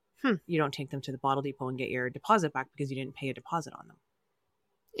 You don't take them to the bottle depot and get your deposit back because you didn't pay a deposit on them.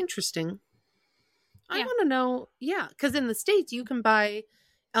 Interesting. I want to know, because in the States, you can buy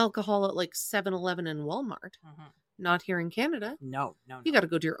alcohol at like 7-Eleven and Walmart. Not here in Canada. No. You got to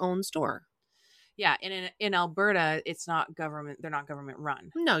go to your own store. Yeah, in Alberta, it's not government. They're not government run.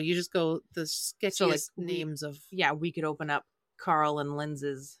 No, you just go the sketchiest names of. Yeah, we could open up Carl and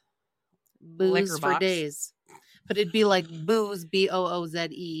Linz's booze liquor for box. days, but it'd be like booze,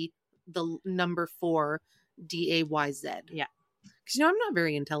 BOOZE, the number 4, DAYZ. Yeah, because I'm not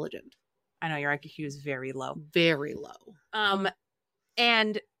very intelligent. I know your IQ is very low. Very low.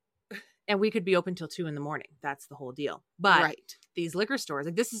 And we could be open till 2 a.m. That's the whole deal. But these liquor stores,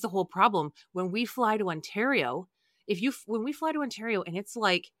 like this is the whole problem. When we fly to Ontario, when we fly to Ontario and it's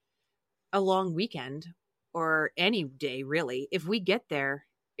like a long weekend or any day really, if we get there,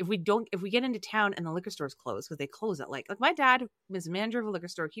 if we get into town and the liquor store's closed, because they close at like my dad was a manager of a liquor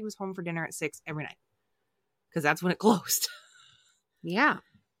store. He was home for dinner at 6 every night because that's when it closed. Yeah.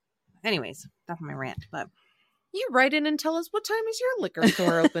 Anyways, that's my rant, but. You write in and tell us what time is your liquor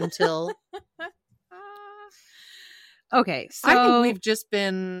store open till. Okay, so I think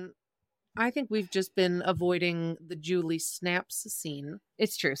we've just been avoiding the Julie snaps scene.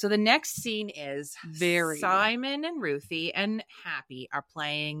 It's true. So the next scene is Simon and Ruthie and Happy are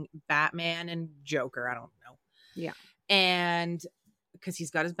playing Batman and Joker. I don't know. Yeah. And because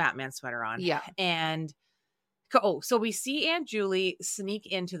he's got his Batman sweater on. Yeah. And so we see Aunt Julie sneak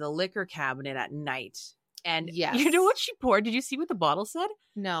into the liquor cabinet at night. And you know what she poured? Did you see what the bottle said?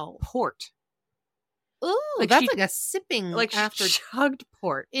 No. Port. Ooh, that's like a sipping. Like after chugged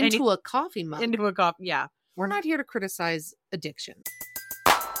port. Into a coffee mug. Into a coffee, yeah. We're not here to criticize addiction.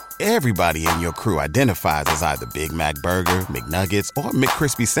 Everybody in your crew identifies as either Big Mac Burger, McNuggets, or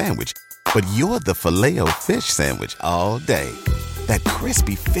McCrispy Sandwich. But you're the Filet-O-Fish Sandwich all day. That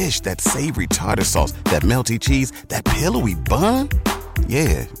crispy fish, that savory tartar sauce, that melty cheese, that pillowy bun.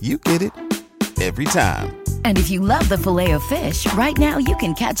 Yeah, you get it. Every time. And if you love the Filet-O-Fish, right now you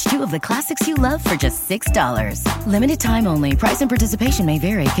can catch 2 of the classics you love for just $6. Limited time only. Price and participation may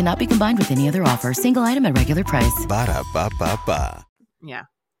vary. Cannot be combined with any other offer. Single item at regular price. Ba-da-ba-ba-ba. Yeah.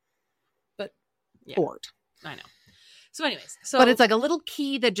 But port. I know. So anyways. But it's like a little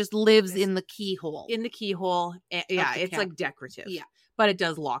key that just lives in the keyhole. In the keyhole. Yeah, it's like decorative. Yeah. But it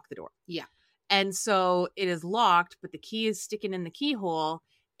does lock the door. Yeah. And so it is locked, but the key is sticking in the keyhole.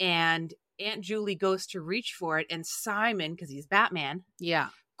 And Aunt Julie goes to reach for it, and Simon, because he's Batman,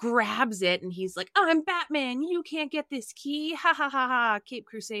 grabs it, and he's like, "I'm Batman. You can't get this key. Ha ha ha ha. Cape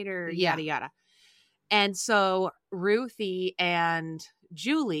Crusader. Yada yada." And so Ruthie and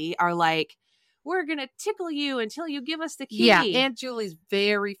Julie are like, "We're gonna tickle you until you give us the key." Yeah, Aunt Julie's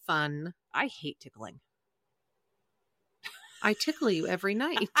very fun. I hate tickling. I tickle you every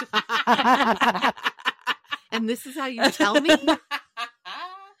night, and this is how you tell me.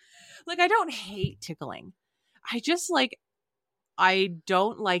 Like, I don't hate tickling. I just I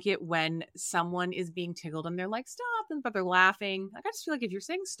don't like it when someone is being tickled and they're like, stop, but they're laughing. Like, I just feel like if you're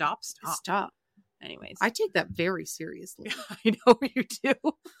saying stop. Stop. Anyways. I take that very seriously. I know you do.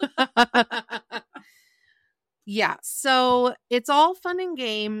 Yeah. So it's all fun and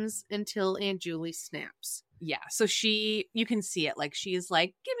games until Aunt Julie snaps. Yeah. So you can see it. Like, she's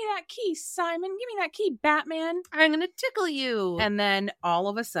like, give me that key, Simon. Give me that key, Batman. I'm going to tickle you. And then all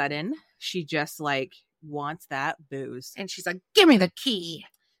of a sudden, she just wants that booze. And she's like, give me the key.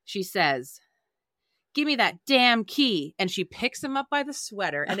 She says, give me that damn key. And she picks him up by the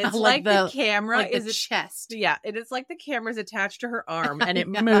sweater. And it's like the camera is a chest. Yeah. It is like the camera's attached to her arm and it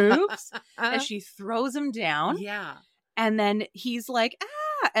moves. And she throws him down. Yeah. And then he's like, ah.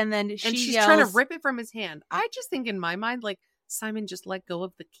 And then she's trying to rip it from his hand. I just think in my mind, Simon just let go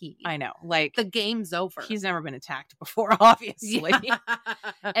of the key. I know. The game's over. He's never been attacked before, obviously. Yeah.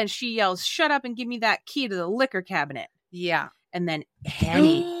 And she yells, shut up and give me that key to the liquor cabinet. Yeah. And then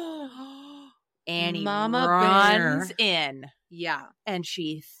Annie Mama runs in. Yeah. And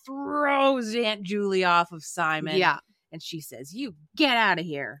she throws Aunt Julie off of Simon. Yeah. And she says, you get out of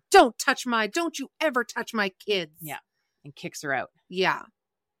here. Don't you ever touch my kids. Yeah. And kicks her out. Yeah.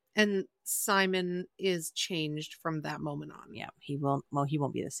 And Simon is changed from that moment on. Yeah. He won't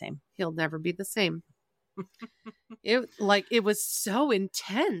be the same. He'll never be the same. It was so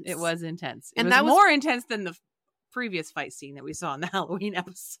intense. It was intense. And that was more intense than the previous fight scene that we saw in the Halloween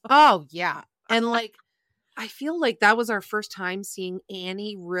episode. Oh, yeah. And I feel like that was our first time seeing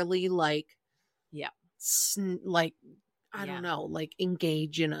Annie really I don't know,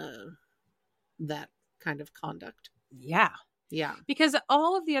 engage in that kind of conduct. Yeah. Yeah. Because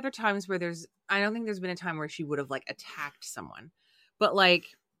all of the other times where I don't think there's been a time where she would have attacked someone. But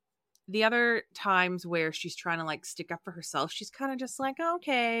the other times where she's trying to like stick up for herself, she's kind of just like,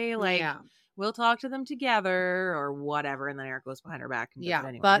 okay, like we'll talk to them together or whatever. And then Eric goes behind her back and does it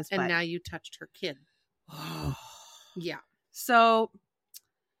anyways. And now you touched her kid. Yeah. So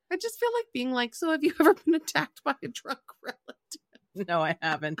I just feel like being like, so have you ever been attacked by a drunk relative? No, I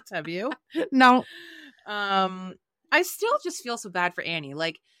haven't. Have you? No. I still just feel so bad for Annie.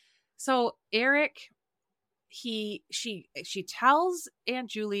 Like, so Eric, she tells Aunt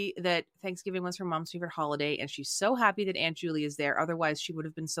Julie that Thanksgiving was her mom's favorite holiday, and she's so happy that Aunt Julie is there. Otherwise, she would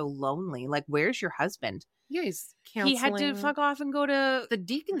have been so lonely. Like, where's your husband? Yeah, he's counseling. He had to fuck off and go to the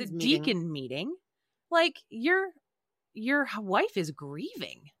deacon meeting. Like, your wife is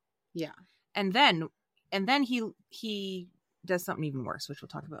grieving. Yeah. And then he does something even worse, which we'll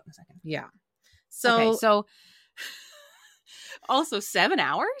talk about in a second. Yeah. So also 7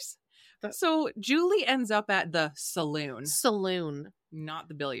 hours. So Julie ends up at the saloon, not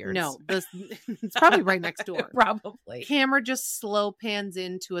the billiards. No, it's probably right next door. Probably. Camera just slow pans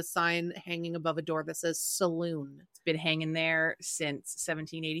into a sign hanging above a door that says saloon. It's been hanging there since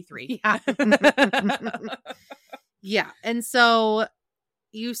 1783. Yeah. Yeah. And so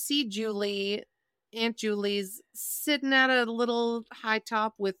you see Aunt Julie's sitting at a little high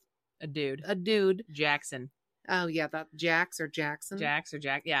top with a dude. Jackson. Oh, yeah. That Jax or Jackson.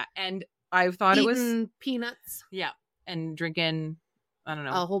 Yeah. And I thought Eating it was peanuts. Yeah. And drinking, I don't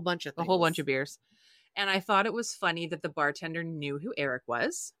know. A whole bunch of things. A whole bunch of beers. And I thought it was funny that the bartender knew who Eric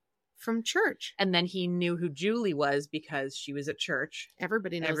was. From church. And then he knew who Julie was because she was at church.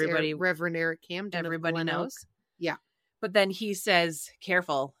 Everybody knows Reverend Eric Camden. Everybody knows. Yeah. But then he says,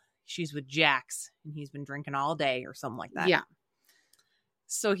 careful, she's with Jax. And he's been drinking all day or something like that. Yeah.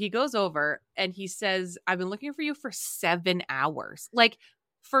 So he goes over and he says, I've been looking for you for 7 hours. Like,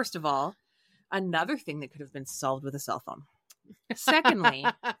 first of all, another thing that could have been solved with a cell phone. Secondly,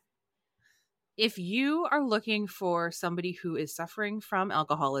 if you are looking for somebody who is suffering from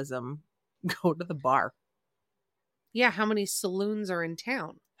alcoholism, go to the bar. Yeah, how many saloons are in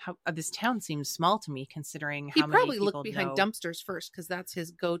town? This town seems small to me, considering how many people He probably looked behind dumpsters first because that's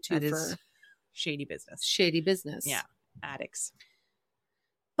his go-to for shady business. Shady business. Yeah, addicts.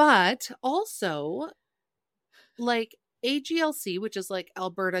 But also, like AGLC, which is like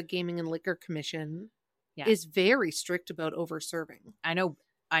Alberta Gaming and Liquor Commission, is very strict about over-serving. I know.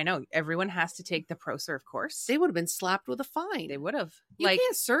 Everyone has to take the ProServe course. They would have been slapped with a fine. They would have. You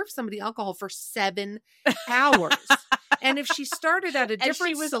can't serve somebody alcohol for 7 hours. And if she started at a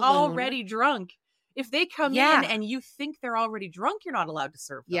different was saloon, already drunk. If they come in and you think they're already drunk, you're not allowed to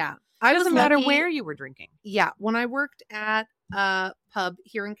serve them. Yeah. It doesn't matter where you were drinking. Yeah. When I worked at a pub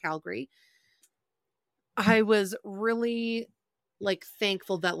here in Calgary, I was really like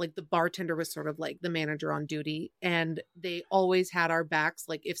thankful that like the bartender was sort of like the manager on duty, and they always had our backs.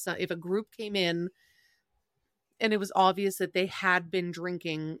 Like if a group came in and it was obvious that they had been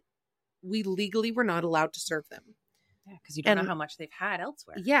drinking, we legally were not allowed to serve them. Yeah, because you don't know how much they've had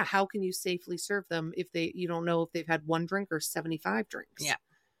elsewhere. Yeah, how can you safely serve them if you don't know if they've had 1 drink or 75 drinks? Yeah.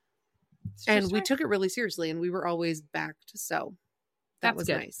 And we took it really seriously, and we were always backed. So that was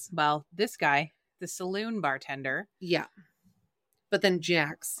good. Nice. Well, this guy, the saloon bartender. Yeah. But then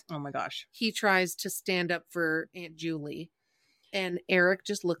Jax. Oh my gosh. He tries to stand up for Aunt Julie, and Eric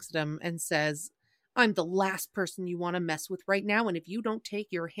just looks at him and says, I'm the last person you want to mess with right now, and if you don't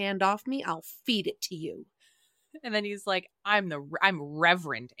take your hand off me, I'll feed it to you. And then he's like, I'm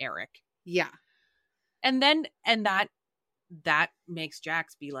Reverend Eric. Yeah. And that makes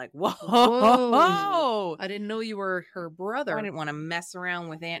Jax be like, whoa. I didn't know you were her brother. I didn't want to mess around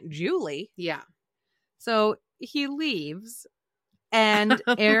with Aunt Julie. Yeah. So he leaves, and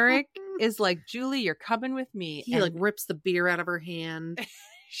Eric is like, Julie, you're coming with me. He like rips the beer out of her hand.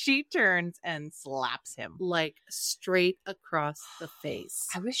 She turns and slaps him. Like straight across the face.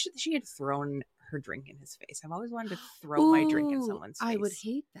 I wish she had thrown her drink in his face. I've always wanted to throw my drink in someone's face. I would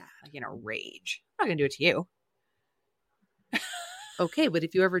hate that. Like in a rage. I'm not going to do it to you. Okay, but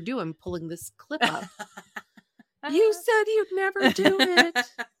if you ever do, I'm pulling this clip up. You said you'd never do it.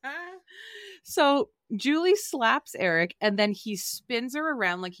 So Julie slaps Eric, and then he spins her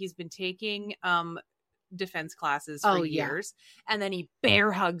around like he's been taking defense classes for years. And then he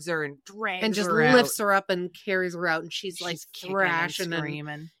bear hugs her and drags her and just out. lifts her up and carries her out, and she's like thrashing and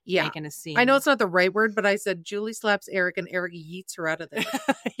screaming, making a scene. I know it's not the right word, but I said Julie slaps Eric, and Eric yeets her out of there.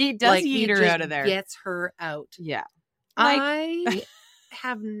 He does yeet her out of there. Gets her out. Yeah. I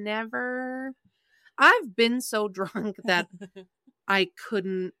have never. I've been so drunk that I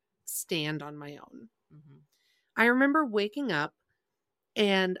couldn't stand on my own. Mm-hmm. I remember waking up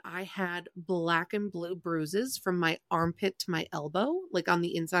And I had black and blue bruises from my armpit to my elbow, like on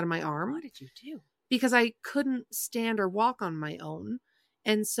the inside of my arm. What did you do? Because I couldn't stand or walk on my own.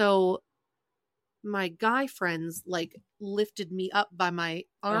 And so my guy friends like lifted me up by my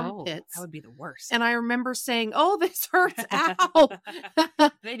armpits. That would be the worst. And I remember saying, "Oh, this hurts. Ow."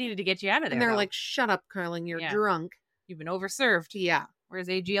 They needed to get you out of there. And they're like, "Shut up, Carlin. You're drunk. You've been overserved." Yeah. Where's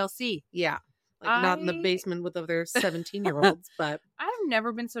AGLC? Yeah. Like not in the basement with other 17-year-olds, but I've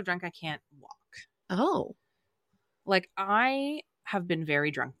never been so drunk I can't walk. Oh. Like I have been very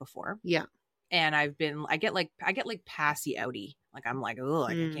drunk before. Yeah. And I get like passy outy. Like I'm like, oh,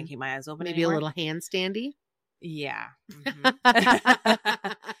 I can't keep my eyes open. Maybe anymore. A little handstandy. Yeah.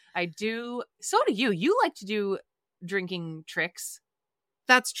 Mm-hmm. I do. So do you. You like to do drinking tricks.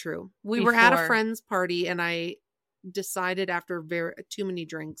 That's true. We were at a friend's party and I decided after too many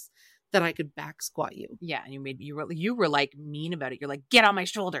drinks that I could back squat you. Yeah. And you were like mean about it. You're like, get on my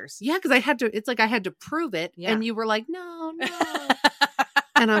shoulders. Yeah. Cause I had to prove it. Yeah. And you were like, no.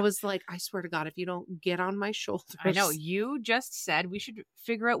 And I was like, I swear to God, if you don't get on my shoulders. I know. You just said we should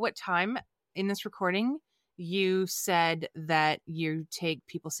figure out what time in this recording you said that you take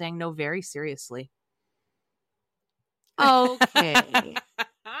people saying no very seriously. Okay.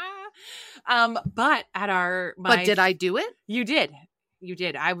 But at But did I do it? You did. You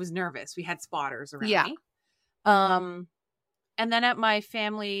did. I was nervous. We had spotters around me. And then at my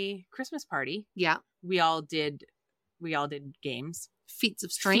family Christmas party, we all did games. Feats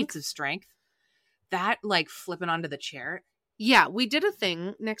of strength. That like flipping onto the chair. Yeah, we did a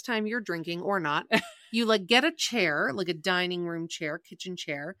thing. Next time you're drinking or not, you like get a chair, like a dining room chair, kitchen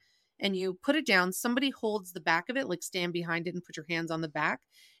chair, and you put it down. Somebody holds the back of it, like stand behind it and put your hands on the back.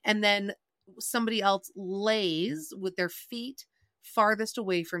 And then somebody else lays with their feet farthest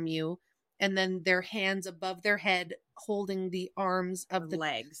away from you. And then their hands above their head holding the arms of the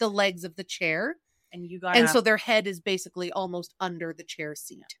legs of the chair. And so their head is basically almost under the chair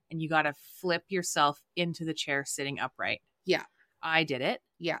seat. And you got to flip yourself into the chair sitting upright. Yeah. I did it.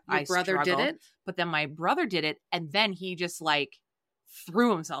 Yeah. Your brother did it. But then my brother did it. And then he just like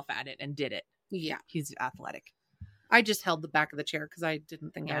threw himself at it and did it. Yeah. He's athletic. I just held the back of the chair because I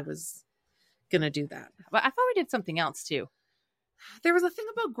didn't think I was going to do that. But I thought we did something else too. There was a thing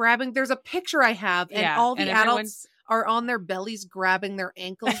about grabbing. There's a picture I have and all the adults are on their bellies grabbing their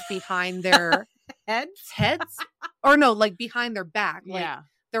ankles behind their heads or no, like behind their back. Like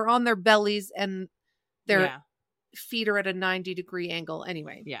they're on their bellies and their feet are at a 90-degree angle.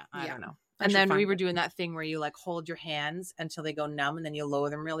 Anyway. Yeah. I don't know. And then we were doing that thing where you like hold your hands until they go numb and then you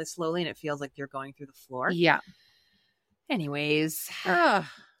lower them really slowly and it feels like you're going through the floor. Yeah. Anyways.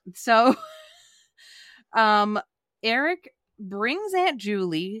 So, Eric brings Aunt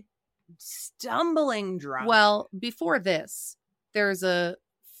Julie stumbling drunk. Well, before this, there's a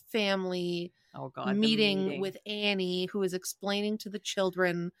family meeting with Annie who is explaining to the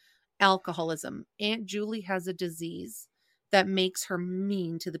children alcoholism. Aunt Julie has a disease that makes her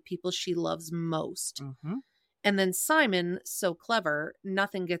mean to the people she loves most. Mm-hmm. And then Simon, so clever,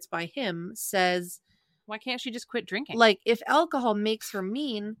 nothing gets by him, says, why can't she just quit drinking? Like, if alcohol makes her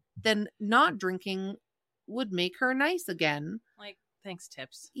mean, then not drinking would make her nice again. Like, thanks,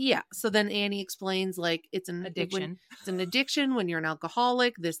 tips. Yeah. So then Annie explains, like, it's an addiction. It's an addiction when you're an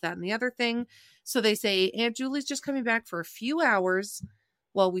alcoholic, this, that, and the other thing. So they say, Aunt Julie's just coming back for a few hours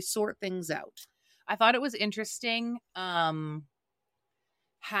while we sort things out. I thought it was interesting how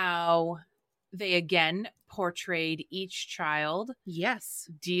they again portrayed each child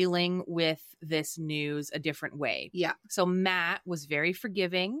dealing with this news a different way. Yeah. So Matt was very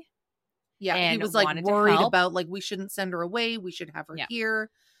forgiving. Yeah, and he was like worried about like we shouldn't send her away. We should have her here.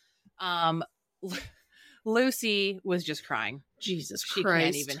 Lucy was just crying. Jesus Christ. She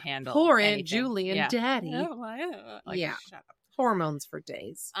can't even handle poor anything. Aunt Julie and Daddy. Like, shut up. Hormones for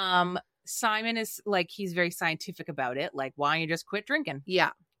days. Simon is like, he's very scientific about it. Like, why don't you just quit drinking? Yeah.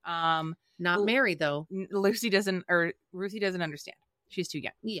 Not Mary though. Ruthie doesn't understand. She's too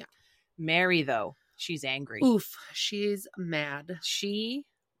young. Yeah. Mary though, she's angry. Oof. She's mad. She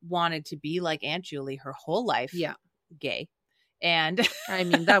wanted to be like Aunt Julie her whole life. Yeah. Gay. And I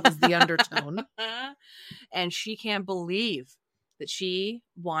mean, that was the undertone. And she can't believe that she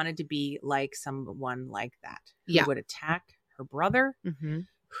wanted to be like someone like that. Who would attack her brother,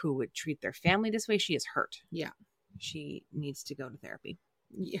 who would treat their family this way. She is hurt. Yeah. She needs to go to therapy.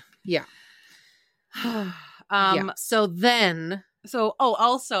 Yeah. Yeah. Okay.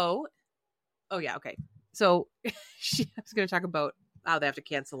 So I was going to talk about how they have to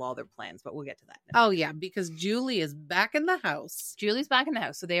cancel all their plans, but we'll get to that. Oh, yeah, because Julie is back in the house. Julie's back in the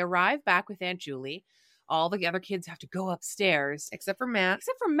house. So they arrive back with Aunt Julie. all the other kids have to go upstairs. Except for Matt.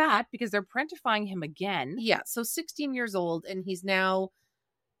 Because they're prentifying him again. Yeah, so 16 years old, and he's now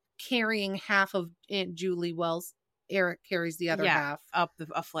carrying half of Aunt Julie while Eric carries the other half. Up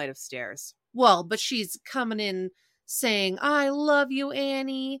a flight of stairs. Well, but she's coming in saying, I love you,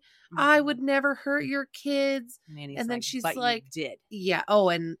 Annie. Mm-hmm. I would never hurt your kids. And then she's like, you did. Yeah. Oh,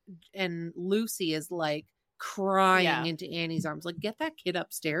 and Lucy is like crying into Annie's arms. Like, get that kid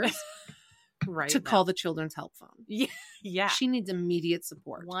upstairs. Right. To call the children's help phone. Yeah. She needs immediate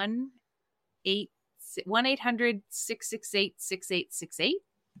support. 1-800-668-6868.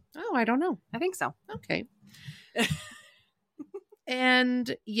 Oh, I don't know. I think so. Okay.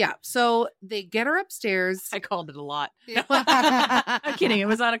 And yeah, so they get her upstairs. I called it a lot. I'm kidding. It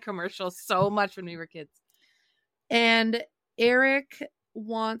was on a commercial so much when we were kids. And Eric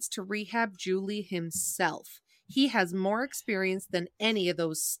wants to rehab Julie himself. He has more experience than any of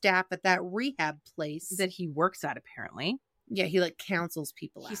those staff at that rehab place that he works at, apparently. Yeah, he like counsels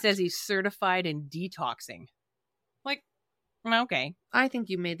people. He says he's certified in detoxing. Like, okay. I think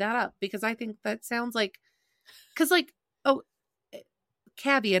you made that up because I think that sounds like, because like, oh,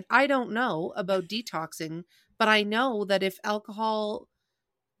 caveat, I don't know about detoxing, but I know that if alcohol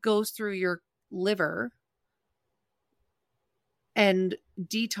goes through your liver and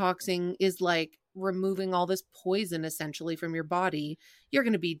detoxing is like removing all this poison essentially from your body, you're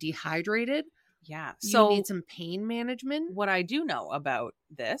going to be dehydrated. Yeah. So you need some pain management. What I do know about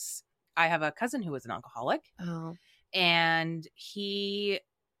this, I have a cousin who was an alcoholic. Oh. And he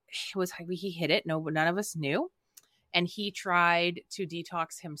hid it. None of us knew. And he tried to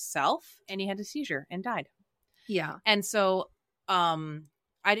detox himself and he had a seizure and died. Yeah. And so I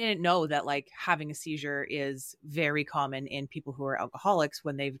didn't know that like having a seizure is very common in people who are alcoholics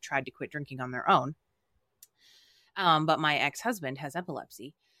when they've tried to quit drinking on their own. But my ex-husband has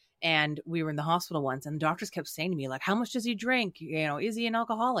epilepsy. And we were in the hospital once and the doctors kept saying to me, like, how much does he drink? You know, is he an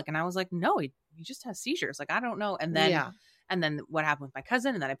alcoholic? And I was like, no, he just has seizures. Like, I don't know. And then And then what happened with my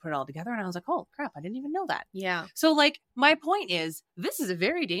cousin, and then I put it all together and I was like, oh crap, I didn't even know that. Yeah. So like my point is this is a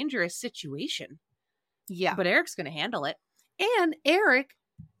very dangerous situation. Yeah. But Eric's going to handle it. And Eric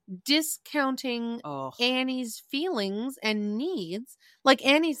discounting Annie's feelings and needs. Like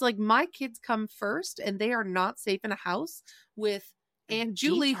Annie's like, my kids come first and they are not safe in a house with Aunt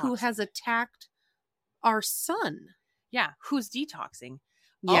Julie who has attacked our son. Yeah. Who's detoxing.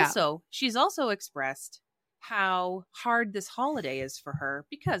 Yeah. Also, she's also expressed how hard this holiday is for her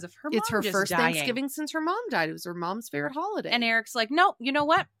because of her mom. It's her just first dying. Thanksgiving since her mom died. It was her mom's favorite holiday. And Eric's like, no, you know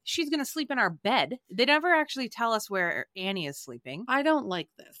what? She's going to sleep in our bed. They never actually tell us where Annie is sleeping. I don't like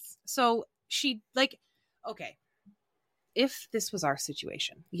this. So she like, okay, if this was our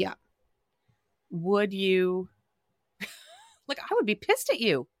situation. Yeah. Would you, like, I would be pissed at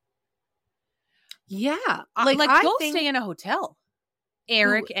you. Yeah. Like go stay in a hotel.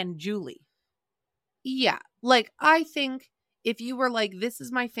 Eric and Julie. Yeah. Like, I think if you were like, this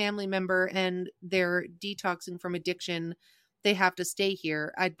is my family member and they're detoxing from addiction, they have to stay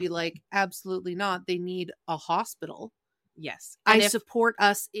here. I'd be like, absolutely not. They need a hospital. Yes. I support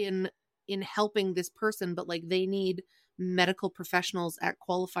us in helping this person, but like they need medical professionals at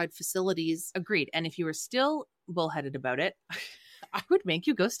qualified facilities. Agreed. And if you were still bullheaded about it, I would make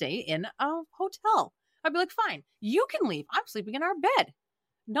you go stay in a hotel. I'd be like, fine, you can leave. I'm sleeping in our bed.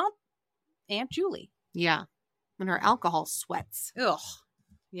 Not Aunt Julie. Yeah. When her alcohol sweats. Ugh.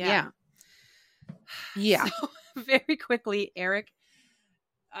 Yeah. Yeah. So, very quickly, Eric,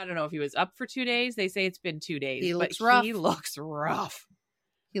 I don't know if he was up for 2 days. They say it's been 2 days. He looks rough. He looks rough.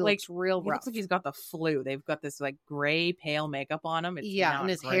 He looks real rough. He looks like he's got the flu. They've got this like gray, pale makeup on him. It's and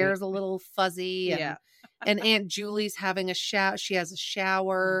his hair's a little fuzzy. And, and Aunt Julie's having a shower. She has a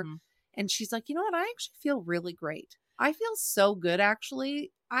shower. Mm-hmm. And she's like, you know what? I actually feel really great. I feel so good,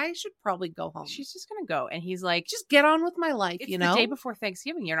 actually. I should probably go home. She's just going to go. And he's like, just get on with my life, it's you know? the day before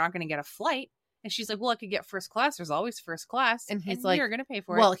Thanksgiving. You're not going to get a flight. And she's like, well, I could get first class. There's always first class. And he's like, you're going to pay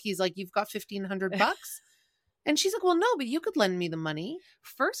for it. Well, he's like, you've got $1,500. And she's like, well, no, but you could lend me the money.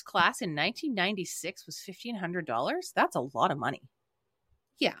 First class in 1996 was $1,500. That's a lot of money.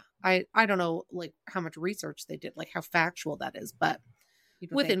 Yeah. I don't know like how much research they did, like how factual that is, but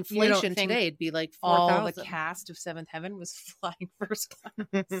with inflation today, it'd be like 4,000. All the cast of Seventh Heaven was flying first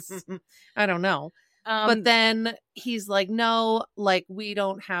class. I don't know. But then he's like, no, like we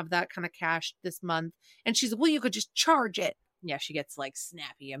don't have that kind of cash this month. And she's like, well, you could just charge it. Yeah, she gets like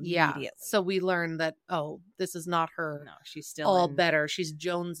snappy immediately. Yeah. So we learned that, this is not her. No, she's still all better. She's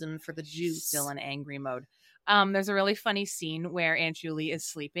jonesing for the juice. Still in angry mode. There's a really funny scene where Aunt Julie is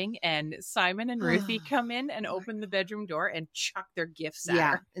sleeping and Simon and Ruthie come in and open the bedroom door and chuck their gifts at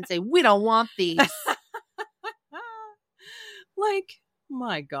her. And say, we don't want these. Like,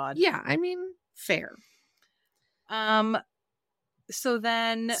 my God. Yeah, I mean, fair.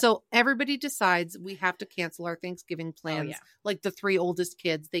 So everybody decides we have to cancel our Thanksgiving plans. yeah. Like the 3 oldest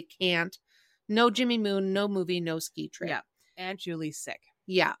kids, they can't. No Jimmy Moon, no movie, no ski trip. Yeah. Aunt Julie's sick.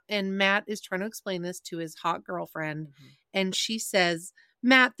 Yeah. And Matt is trying to explain this to his hot girlfriend. Mm-hmm. And she says,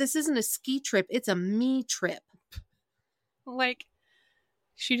 Matt, this isn't a ski trip. It's a me trip. Like,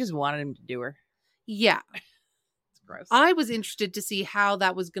 she just wanted him to do her. Yeah. It's gross. I was interested to see how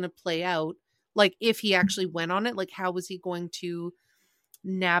that was going to play out. Like, if he actually went on it, like, how was he going to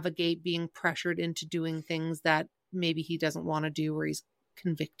navigate being pressured into doing things that maybe he doesn't want to do or he's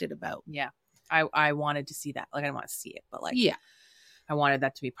convicted about? Yeah. I wanted to see that. Like, I didn't want to see it, but like, yeah, I wanted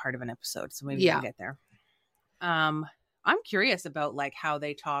that to be part of an episode. So maybe we'll get there. I'm curious about like how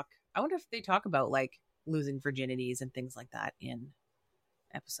they talk. I wonder if they talk about like losing virginities and things like that in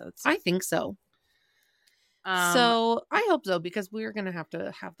episodes. I think so. So I hope so, because we're going to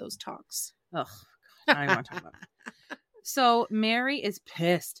have those talks. Ugh, God, I don't want to talk about it. So Mary is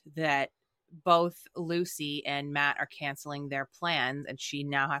pissed that both Lucy and Matt are canceling their plans, and she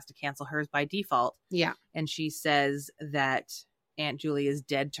now has to cancel hers by default. Yeah. And she says that Aunt Julie is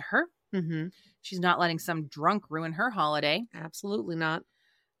dead to her. Mm-hmm. She's not letting some drunk ruin her holiday. Absolutely not.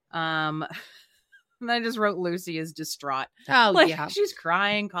 And I just wrote Lucy is distraught. Oh, like, yeah. She's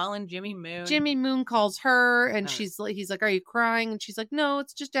crying, calling Jimmy Moon. Jimmy Moon calls her, and he's like, are you crying? And she's like, no,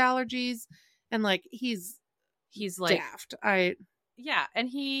 it's just allergies. And like, he's like daft. Yeah, and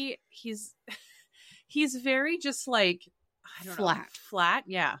he's very just like, I don't know. Flat.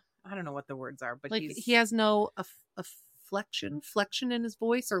 Yeah, I don't know what the words are, but like he has no flexion in his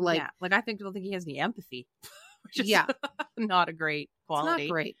voice, or like, yeah, like I don't think he has any empathy. Which is not a great quality. It's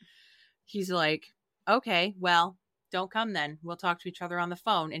not great. He's like, okay, well, don't come then. We'll talk to each other on the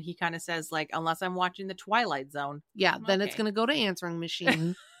phone. And he kind of says like, unless I'm watching the Twilight Zone. Yeah, then it's gonna go to answering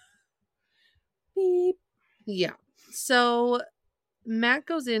machine. Beep. Yeah. So Matt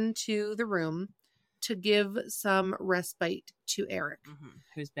goes into the room to give some respite to Eric,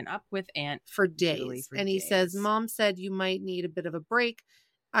 who's been up with Aunt for days. And he says, Mom said you might need a bit of a break.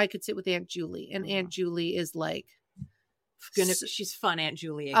 I could sit with Aunt Julie. And Aunt Julie is like, she's fun Aunt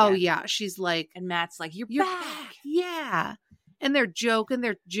Julie again. Oh, yeah. She's like, and Matt's like, you're back. Yeah. And they're joking.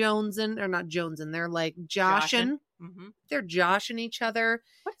 They're jonesing. Or not jonesing. They're like joshing. Mm-hmm. They're joshing each other.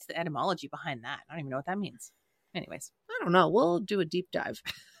 What's the etymology behind that? I don't even know what that means. Anyways. I don't know. We'll do a deep dive.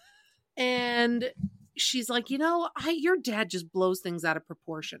 And she's like, your dad just blows things out of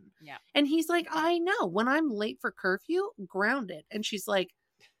proportion. Yeah. And he's like, I know. When I'm late for curfew, grounded. And she's like,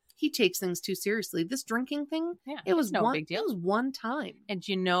 he takes things too seriously. This drinking thing, it was no big deal. It was one time. And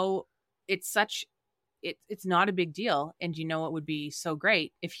it's not a big deal. And it would be so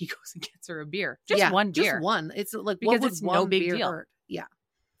great if he goes and gets her a beer. Just one beer. Just one. It's like, because it's no big deal. Hurt? Yeah.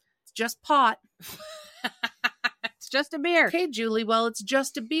 It's just pot. It's just a beer. Okay, Julie. Well, it's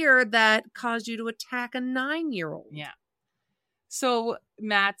just a beer that caused you to attack a 9-year-old. Yeah. So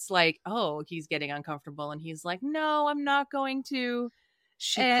Matt's like, oh, he's getting uncomfortable. And he's like, no, I'm not going to.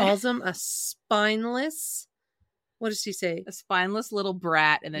 She calls him a spineless. What does she say? A spineless little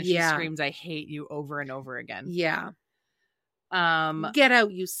brat. And then she screams, I hate you, over and over again. Yeah. Get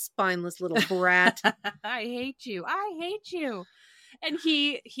out, you spineless little brat. I hate you. I hate you. And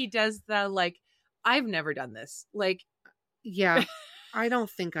he does the like, I've never done this. Like, yeah, I don't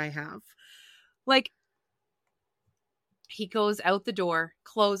think I have. Like, he goes out the door,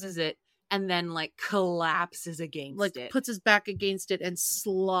 closes it, and then like collapses against it. Puts his back against it and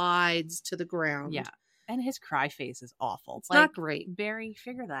slides to the ground. Yeah. And his cry face is awful. It's not great. Barry,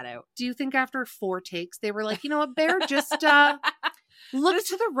 figure that out. Do you think after 4 takes, they were like, you know what, Bear, just look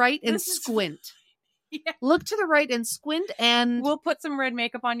to the right and squint. Yeah. Look to the right and squint, and we'll put some red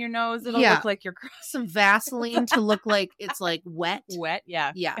makeup on your nose. It'll look like you're crying. Some Vaseline to look like it's like wet. Wet,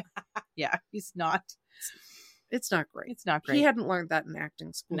 yeah. Yeah. Yeah, he's not. It's not great. It's not great. He hadn't learned that in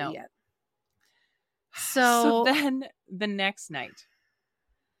acting school yet. So then the next night.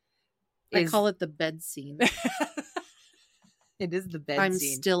 I call it the bed scene. It is the bed scene. I'm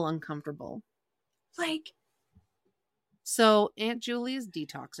still uncomfortable. Like. So Aunt Julie is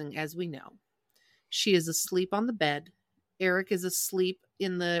detoxing, as we know. She is asleep on the bed. Eric is asleep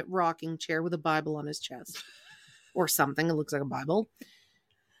in the rocking chair with a Bible on his chest. Or something. It looks like a Bible.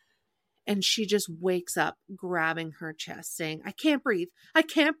 And she just wakes up, grabbing her chest, saying, I can't breathe. I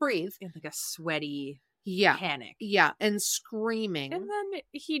can't breathe. In like a sweaty panic. Yeah. And screaming. And then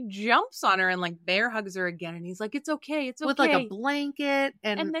he jumps on her and like bear hugs her again. And he's like, it's okay. It's okay. With like a blanket.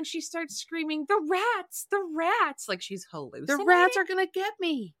 And then she starts screaming, the rats. Like she's hallucinating. The rats are going to get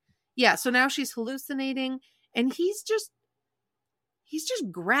me. Yeah, so now she's hallucinating, and he's just he's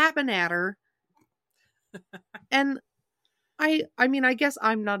just grabbing at her. And I mean, I guess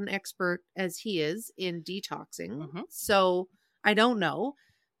I'm not an expert as he is in detoxing. So I don't know.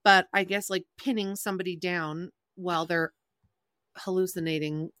 But I guess like pinning somebody down while they're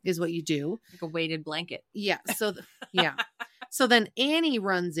hallucinating is what you do. Like a weighted blanket. Yeah. So, yeah. So then Annie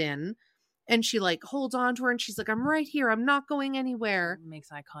runs in and she like holds on to her and she's like, I'm right here. I'm not going anywhere.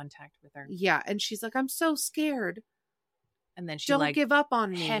 Makes eye contact with her. Yeah. And she's like, I'm so scared. And then she don't like give up on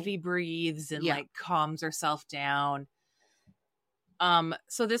me. Heavy breathes and like calms herself down.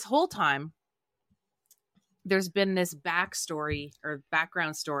 So this whole time, there's been this backstory or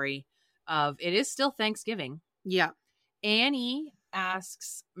background story of it is still Thanksgiving. Yeah. Annie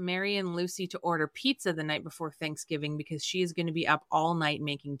asks Mary and Lucy to order pizza the night before Thanksgiving because she is going to be up all night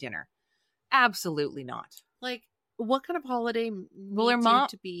making dinner. Absolutely not. Like, what kind of holiday well, her mom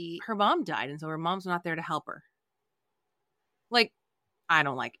to be? Her mom died, and so her mom's not there to help her. Like, I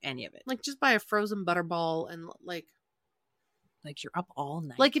don't like any of it. Like, just buy a frozen butterball and like you're up all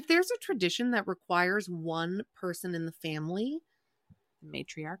night. Like, if there's a tradition that requires one person in the family, the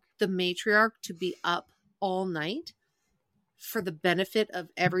matriarch to be up all night for the benefit of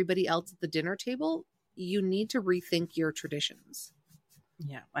everybody else at the dinner table, you need to rethink your traditions.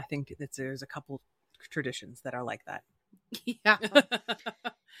 Yeah, I think that there's a couple traditions that are like that. Yeah.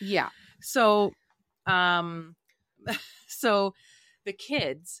 Yeah. So, so the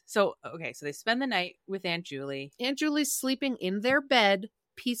kids, so they spend the night with Aunt Julie. Aunt Julie's sleeping in their bed,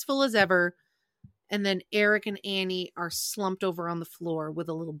 peaceful as ever. And then Eric and Annie are slumped over on the floor with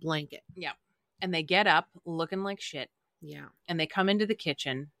a little blanket. Yeah. And they get up looking like shit. Yeah. And they come into the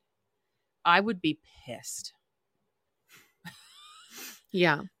kitchen. I would be pissed.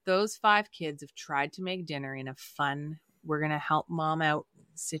 Yeah. Those 5 kids have tried to make dinner in a fun, we're going to help mom out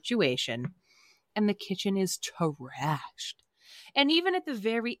situation. And the kitchen is trashed. And even at the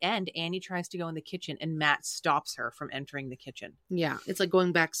very end, Annie tries to go in the kitchen and Matt stops her from entering the kitchen. Yeah. It's like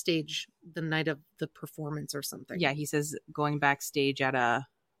going backstage the night of the performance or something. Yeah. He says going backstage at a,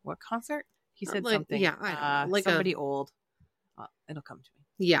 what concert? He said like, something. Yeah. I don't know. Like somebody old. It'll come to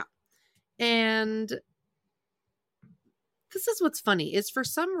me. Yeah. And this is what's funny is for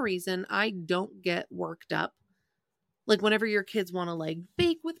some reason, I don't get worked up. Like whenever your kids want to like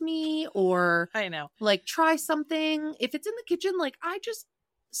bake with me or I know, like try something, if it's in the kitchen, like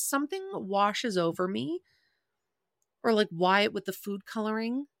something washes over me. Or like Wyatt with the food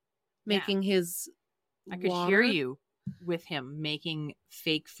coloring, making his I could hear you with him making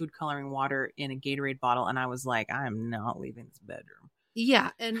fake food coloring water in a Gatorade bottle. And I was like, I am not leaving this bedroom.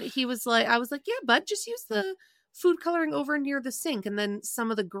 Yeah. And he was like, I was like, yeah, bud, just use the food coloring over near the sink. And then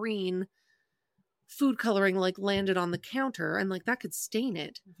some of the green food coloring like landed on the counter and like that could stain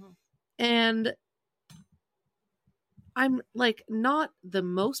it. Mm-hmm. And I'm like not the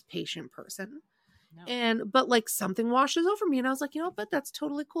most patient person. No. But like something washes over me and I was like, you know, but that's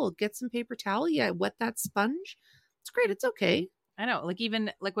totally cool. Get some paper towel. Yeah. Wet that sponge. It's great. It's okay. I know. Like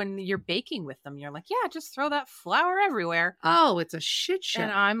even like when you're baking with them, you're like, yeah, just throw that flour everywhere. Oh, it's a shit show.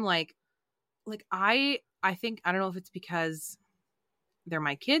 And I'm like I think, I don't know if it's because they're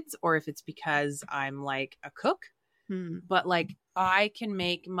my kids or if it's because I'm like a cook, but like I can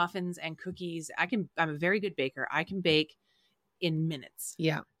make muffins and cookies. I'm a very good baker. I can bake in minutes.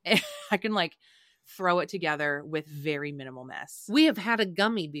 Yeah. I can like throw it together with very minimal mess. We have had a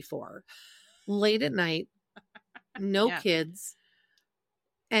gummy before late at night, no kids.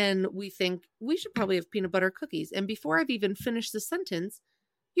 And we think we should probably have peanut butter cookies. And before I've even finished the sentence,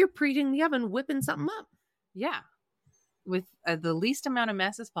 you're preheating the oven, whipping something up. Yeah. With the least amount of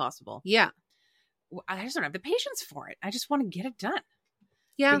mess as possible. Yeah. I just don't have the patience for it. I just want to get it done.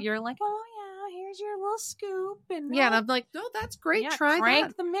 Yeah. But you're like, oh yeah, here's your little scoop. And yeah. And I'm like, oh, that's great. Yeah, try crank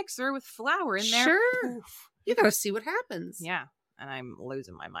that. the mixer with flour in there. Sure. Oof. You got to see what happens. Yeah. And I'm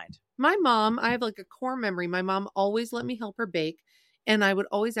losing my mind. My mom, I have like a core memory. My mom always let me help her bake. And I would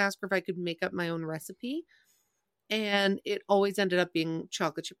always ask her if I could make up my own recipe. And it always ended up being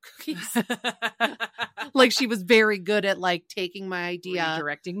chocolate chip cookies. Like she was very good at like taking my idea,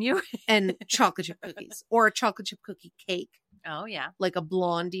 directing you, and chocolate chip cookies or a chocolate chip cookie cake. Oh yeah, like a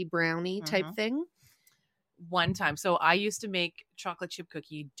blondie brownie type thing. One time, so I used to make chocolate chip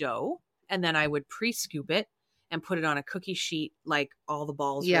cookie dough, and then I would pre-scoop it and put it on a cookie sheet, like all the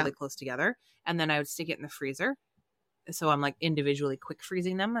balls really close together, and then I would stick it in the freezer. So I'm like individually quick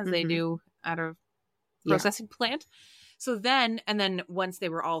freezing them as they do at a processing plant. So then once they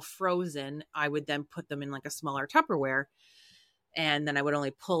were all frozen, I would then put them in like a smaller Tupperware. And then I would only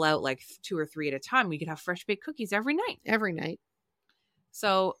pull out like 2 or 3 at a time. We could have fresh baked cookies every night. Every night.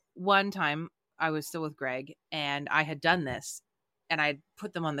 So one time I was still with Greg and I had done this and I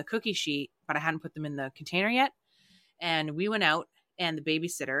put them on the cookie sheet, but I hadn't put them in the container yet. And we went out, and the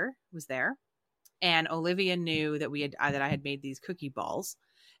babysitter was there, and Olivia knew that I had made these cookie balls.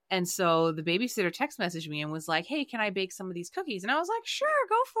 And so the babysitter text messaged me and was like, hey, can I bake some of these cookies? And I was like, sure,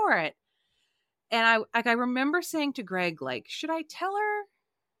 go for it. And I remember saying to Greg, like, should I tell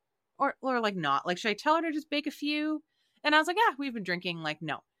her or like not? Like, should I tell her to just bake a few? And I was like, yeah, we've been drinking. Like,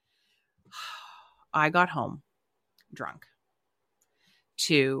 no. I got home drunk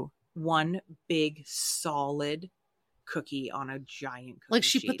to one big solid cookie on a giant cookie Like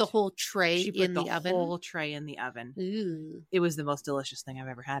she sheet. put the whole tray in the oven? Whole tray in the oven. Ooh. It was the most delicious thing I've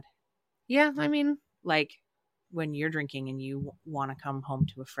ever had. Yeah, I mean, like when you're drinking and you want to come home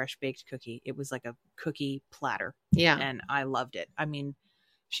to a fresh baked cookie, it was like a cookie platter. Yeah. And I loved it. I mean,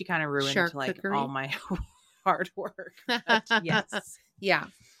 she kind of ruined Charcuterie. all my hard work. But yes. Yeah.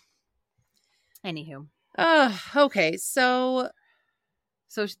 Anywho. Okay. So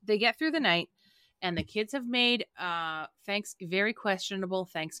they get through the night, and the kids have made very questionable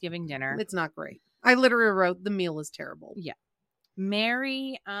Thanksgiving dinner. It's not great. I literally wrote the meal is terrible. Yeah.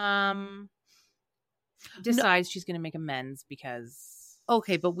 Mary decides she's going to make amends because...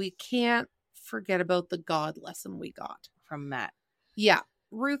 Okay, but we can't forget about the God lesson we got. From Matt. Yeah.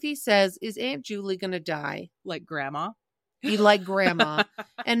 Ruthie says, is Aunt Julie going to die? Like Grandma? Like Grandma.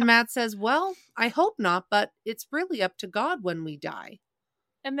 And Matt says, well, I hope not, but it's really up to God when we die.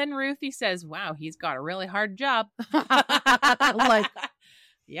 And then Ruthie says, wow, he's got a really hard job. Like,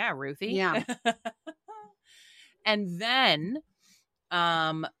 yeah, Ruthie. Yeah. And then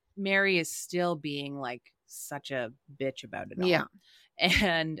Mary is still being like such a bitch about it all. Yeah.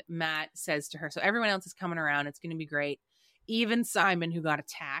 And Matt says to her, so everyone else is coming around. It's going to be great. Even Simon, who got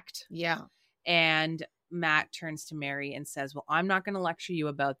attacked. Yeah. And Matt turns to Mary and says, well, I'm not going to lecture you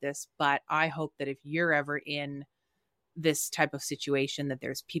about this, but I hope that if you're ever in this type of situation, that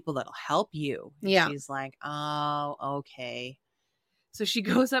there's people that'll help you. And yeah. She's like, oh, okay. So she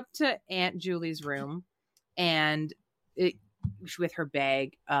goes up to Aunt Julie's room and with her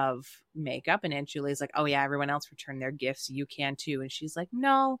bag of makeup, and Aunt Julie's like, oh yeah, everyone else returned their gifts. You can too. And she's like,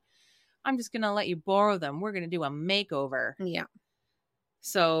 no, I'm just going to let you borrow them. We're going to do a makeover. Yeah.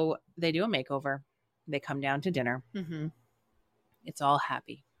 So they do a makeover. They come down to dinner. Mm-hmm. It's all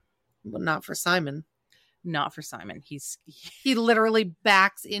happy. But not for Simon. Not for Simon. He literally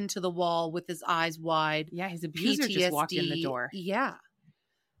backs into the wall with his eyes wide. Yeah, his abuser PTSD. just walked in the door. Yeah.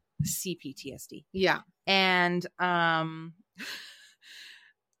 CPTSD. Yeah. And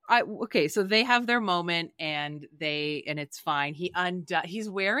okay, so they have their moment and it's fine. He's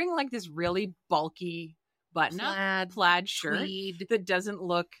wearing like this really bulky button-up plaid shirt tweed. That doesn't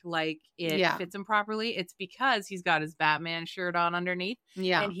look like it fits him properly. It's because he's got his Batman shirt on underneath.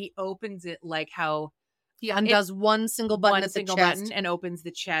 Yeah. And he opens it like how he undoes one single button at the chest and opens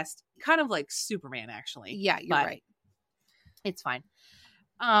the chest, kind of like Superman, actually. Yeah, you're right. It's fine.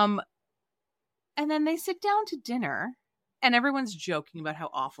 And then they sit down to dinner, and everyone's joking about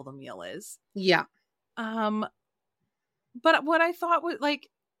how awful the meal is. Yeah. But what I thought was like,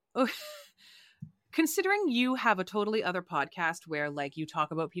 considering you have a totally other podcast where like you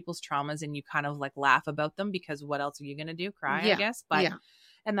talk about people's traumas and you kind of like laugh about them because what else are you gonna do? Cry, I guess. But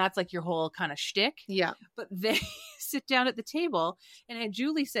and that's like your whole kind of shtick. Yeah. But they sit down at the table, and Aunt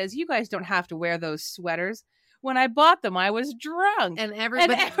Julie says, "You guys don't have to wear those sweaters. When I bought them, I was drunk." And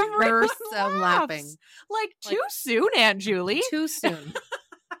everybody bursts out laughing. Like, too soon, Aunt Julie. Too soon.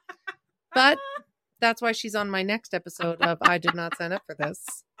 But that's why she's on my next episode of I Did Not Sign Up for This.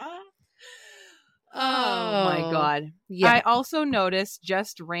 Oh my God. Yeah. I also noticed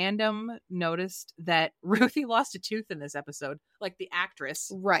that Ruthie lost a tooth in this episode, like the actress.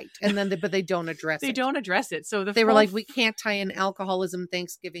 Right. And then but they don't address it. They don't address it. So they were like, we can't tie in alcoholism,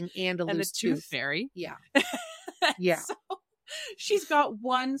 Thanksgiving, and a loose tooth fairy. Yeah. Yeah. So she's got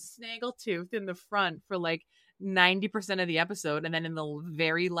one snaggle tooth in the front for like 90% of the episode. And then in the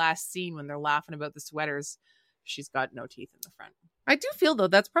very last scene when they're laughing about the sweaters, she's got no teeth in the front. I do feel though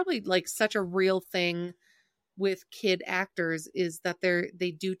that's probably like such a real thing with kid actors is that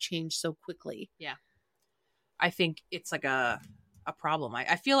they do change so quickly. Yeah. I think it's like a problem.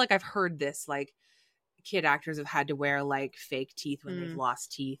 I feel like I've heard this, like kid actors have had to wear like fake teeth when they've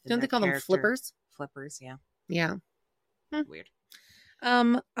lost teeth. Don't they call them flippers? Flippers, yeah. Yeah. Weird.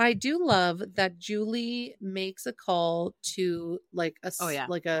 I do love that Julie makes a call to like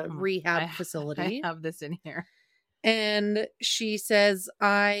a rehab facility. I have this in here. And she says,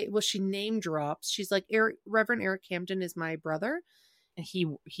 she name drops. She's like, Reverend Eric Hampton is my brother. And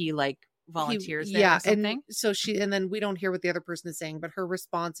he like volunteers there or something. And then we don't hear what the other person is saying, but her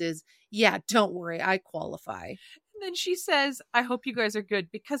response is, yeah, don't worry, I qualify. then she says, I hope you guys are good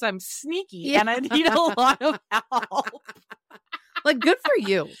because I'm sneaky and I need a lot of help. Like, good for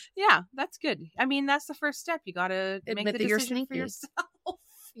you. Yeah, that's good. I mean, that's the first step. You got to Admit make the that you're decision for sneaky. yourself.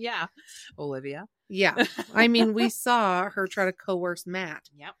 Yeah. Olivia. Yeah. I mean, we saw her try to coerce Matt.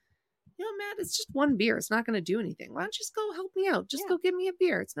 Yep. You know, Matt, it's just one beer. It's not going to do anything. Why don't you just go help me out? Just go give me a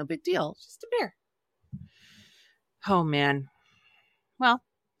beer. It's no big deal. It's just a beer. Oh, man. Well,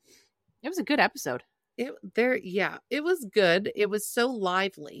 it was a good episode. It was good. It was so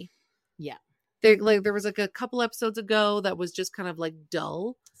lively. Yeah. There was like a couple episodes ago that was just kind of like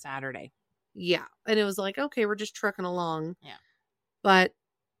dull. Saturday. Yeah. And it was like, okay, we're just trucking along. Yeah. But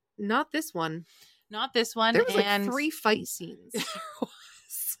not this one. Not this one. There was like 3 fight scenes.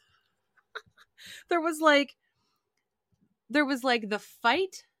 There was like the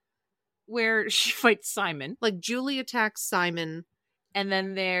fight where she fights Simon. Like Julie attacks Simon. And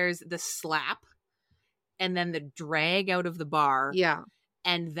then there's the slap. And then the drag out of the bar. Yeah.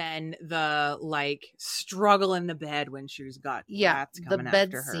 And then the like struggle in the bed when she's got rats coming the bed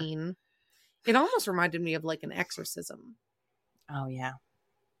after her. scene. It almost reminded me of like an exorcism. Oh yeah.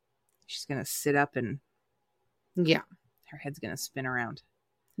 She's gonna sit up and her head's gonna spin around.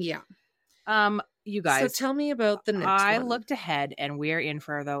 Yeah. You guys. So tell me about the next one. I looked ahead and we're in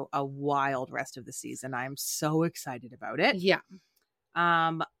for a wild rest of the season. I'm so excited about it. Yeah.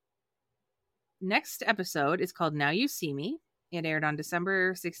 Next episode is called Now You See Me. It aired on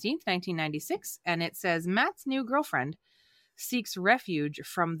December 16th, 1996, and it says Matt's new girlfriend seeks refuge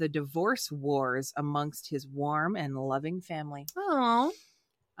from the divorce wars amongst his warm and loving family. Oh.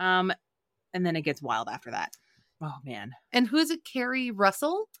 And then it gets wild after that. Oh, man. And who is it? Carrie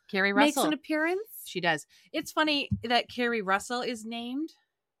Russell? Carrie Russell. Makes an appearance? She does. It's funny that Carrie Russell is named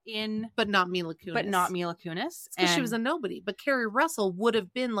in... But not Mila Kunis. Because she was a nobody. But Carrie Russell would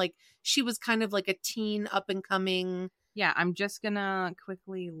have been like... She was kind of like a teen up-and-coming... Yeah, I'm just gonna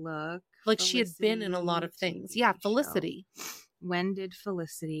quickly look. Like Felicity, she had been in a lot of things. Yeah, Felicity. Show. When did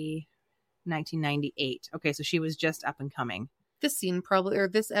Felicity? 1998. Okay, so she was just up and coming. This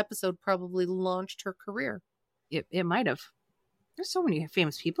episode probably launched her career. It might have. There's so many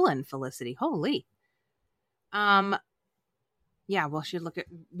famous people in Felicity. Holy. Yeah, well,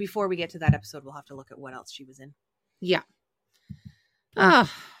 before we get to that episode, we'll have to look at what else she was in. Yeah.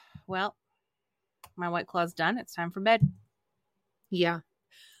 Well, my White Claw's done. It's time for bed. Yeah.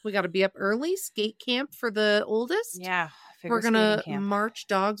 We got to be up early. Skate camp for the oldest. Yeah. We're going to march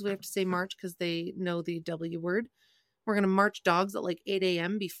dogs. We have to say march because they know the W word. We're going to march dogs at like 8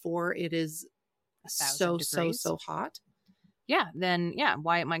 a.m. before it is so hot. Yeah. Then,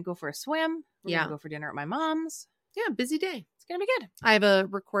 Wyatt might go for a swim. We're going to go for dinner at my mom's. Yeah. Busy day. It's going to be good. I have a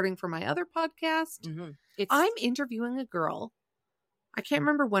recording for my other podcast. Mm-hmm. I'm interviewing a girl. I can't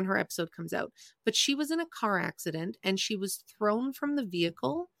remember when her episode comes out, but she was in a car accident and she was thrown from the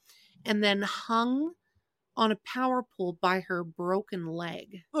vehicle and then hung on a power pole by her broken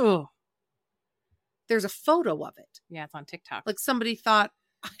leg. Oh. There's a photo of it. Yeah, it's on TikTok. Like somebody thought,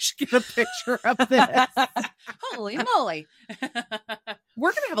 I should get a picture of this. Holy moly.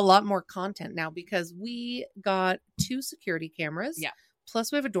 We're going to have a lot more content now because we got 2 security cameras. Yeah.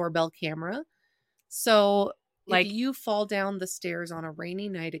 Plus we have a doorbell camera. So... Like if you fall down the stairs on a rainy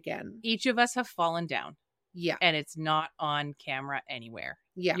night again. Each of us have fallen down. Yeah. And it's not on camera anywhere.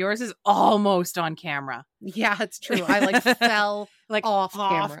 Yeah. Yours is almost on camera. Yeah, it's true. I like fell like off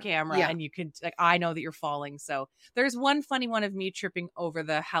camera. Yeah. And you can I know that you're falling. So there's one funny one of me tripping over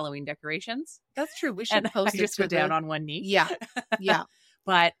the Halloween decorations. That's true. We should post I just go down on one knee. Yeah. Yeah.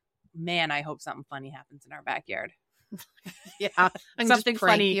 But man, I hope something funny happens in our backyard. Yeah. Something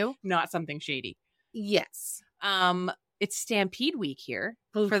funny, not something shady. Yes. It's Stampede Week here.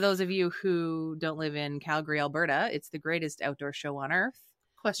 Oof. For those of you who don't live in Calgary, Alberta, it's the greatest outdoor show on earth.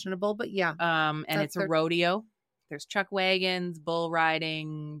 Questionable, but yeah. And it's a rodeo. There's chuck wagons, bull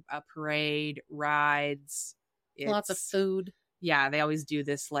riding, a parade, rides. Lots of food. Yeah, they always do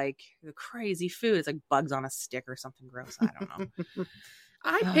this like the crazy food. It's like bugs on a stick or something gross. I don't know.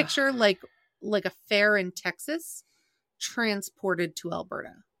 I picture like a fair in Texas transported to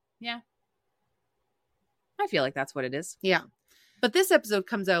Alberta. Yeah. I feel like that's what it is. Yeah. But this episode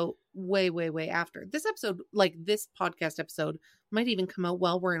comes out way, way, way after. This episode, like this podcast episode, might even come out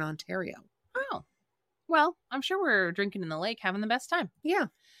while we're in Ontario. Oh. Well, I'm sure we're drinking in the lake, having the best time. Yeah.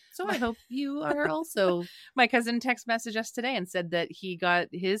 So I hope you are also. My cousin text messaged us today and said that he got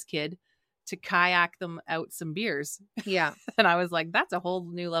his kid to kayak them out some beers. Yeah. And I was like, that's a whole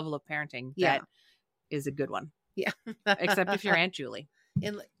new level of parenting. Yeah. That is a good one. Yeah. Except if you're Aunt Julie.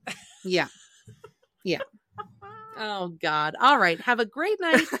 Yeah. Yeah. Oh, God. All right. Have a great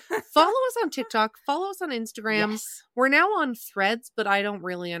night. Follow us on TikTok. Follow us on Instagram. Yes. We're now on Threads, but I don't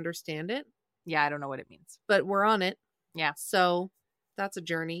really understand it. Yeah, I don't know what it means. But we're on it. Yeah. So that's a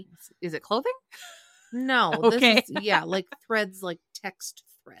journey. Is it clothing? No. Okay. This is, like Threads, like text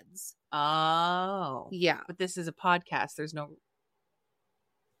threads. Oh. Yeah. But this is a podcast. There's no...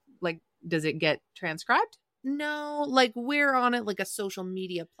 Like, does it get transcribed? No. Like, we're on it like a social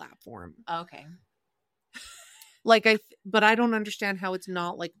media platform. Okay. But I don't understand how it's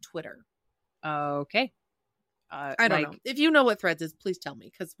not like Twitter. Okay. I don't know. If you know what Threads is, please tell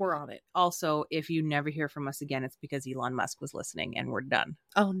me because we're on it. Also, if you never hear from us again, it's because Elon Musk was listening and we're done.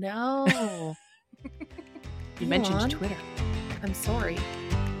 Oh, no. You mentioned Twitter. I'm sorry.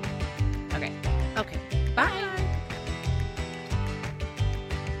 Okay. Bye.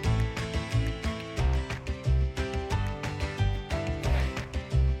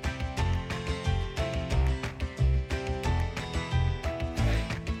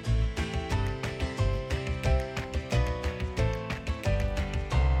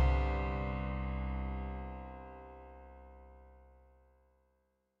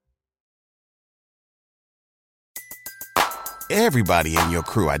 Everybody in your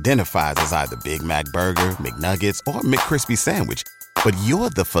crew identifies as either Big Mac Burger, McNuggets, or McCrispy Sandwich. But you're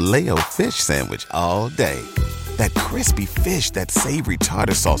the Filet-O-Fish Sandwich all day. That crispy fish, that savory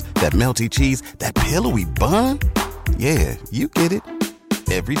tartar sauce, that melty cheese, that pillowy bun. Yeah, you get it.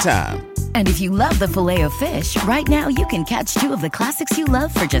 Every time. And if you love the Filet-O-Fish, right now you can catch two of the classics you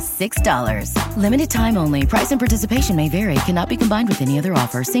love for just $6. Limited time only. Price and participation may vary. Cannot be combined with any other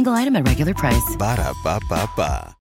offer. Single item at regular price. Ba-da-ba-ba-ba.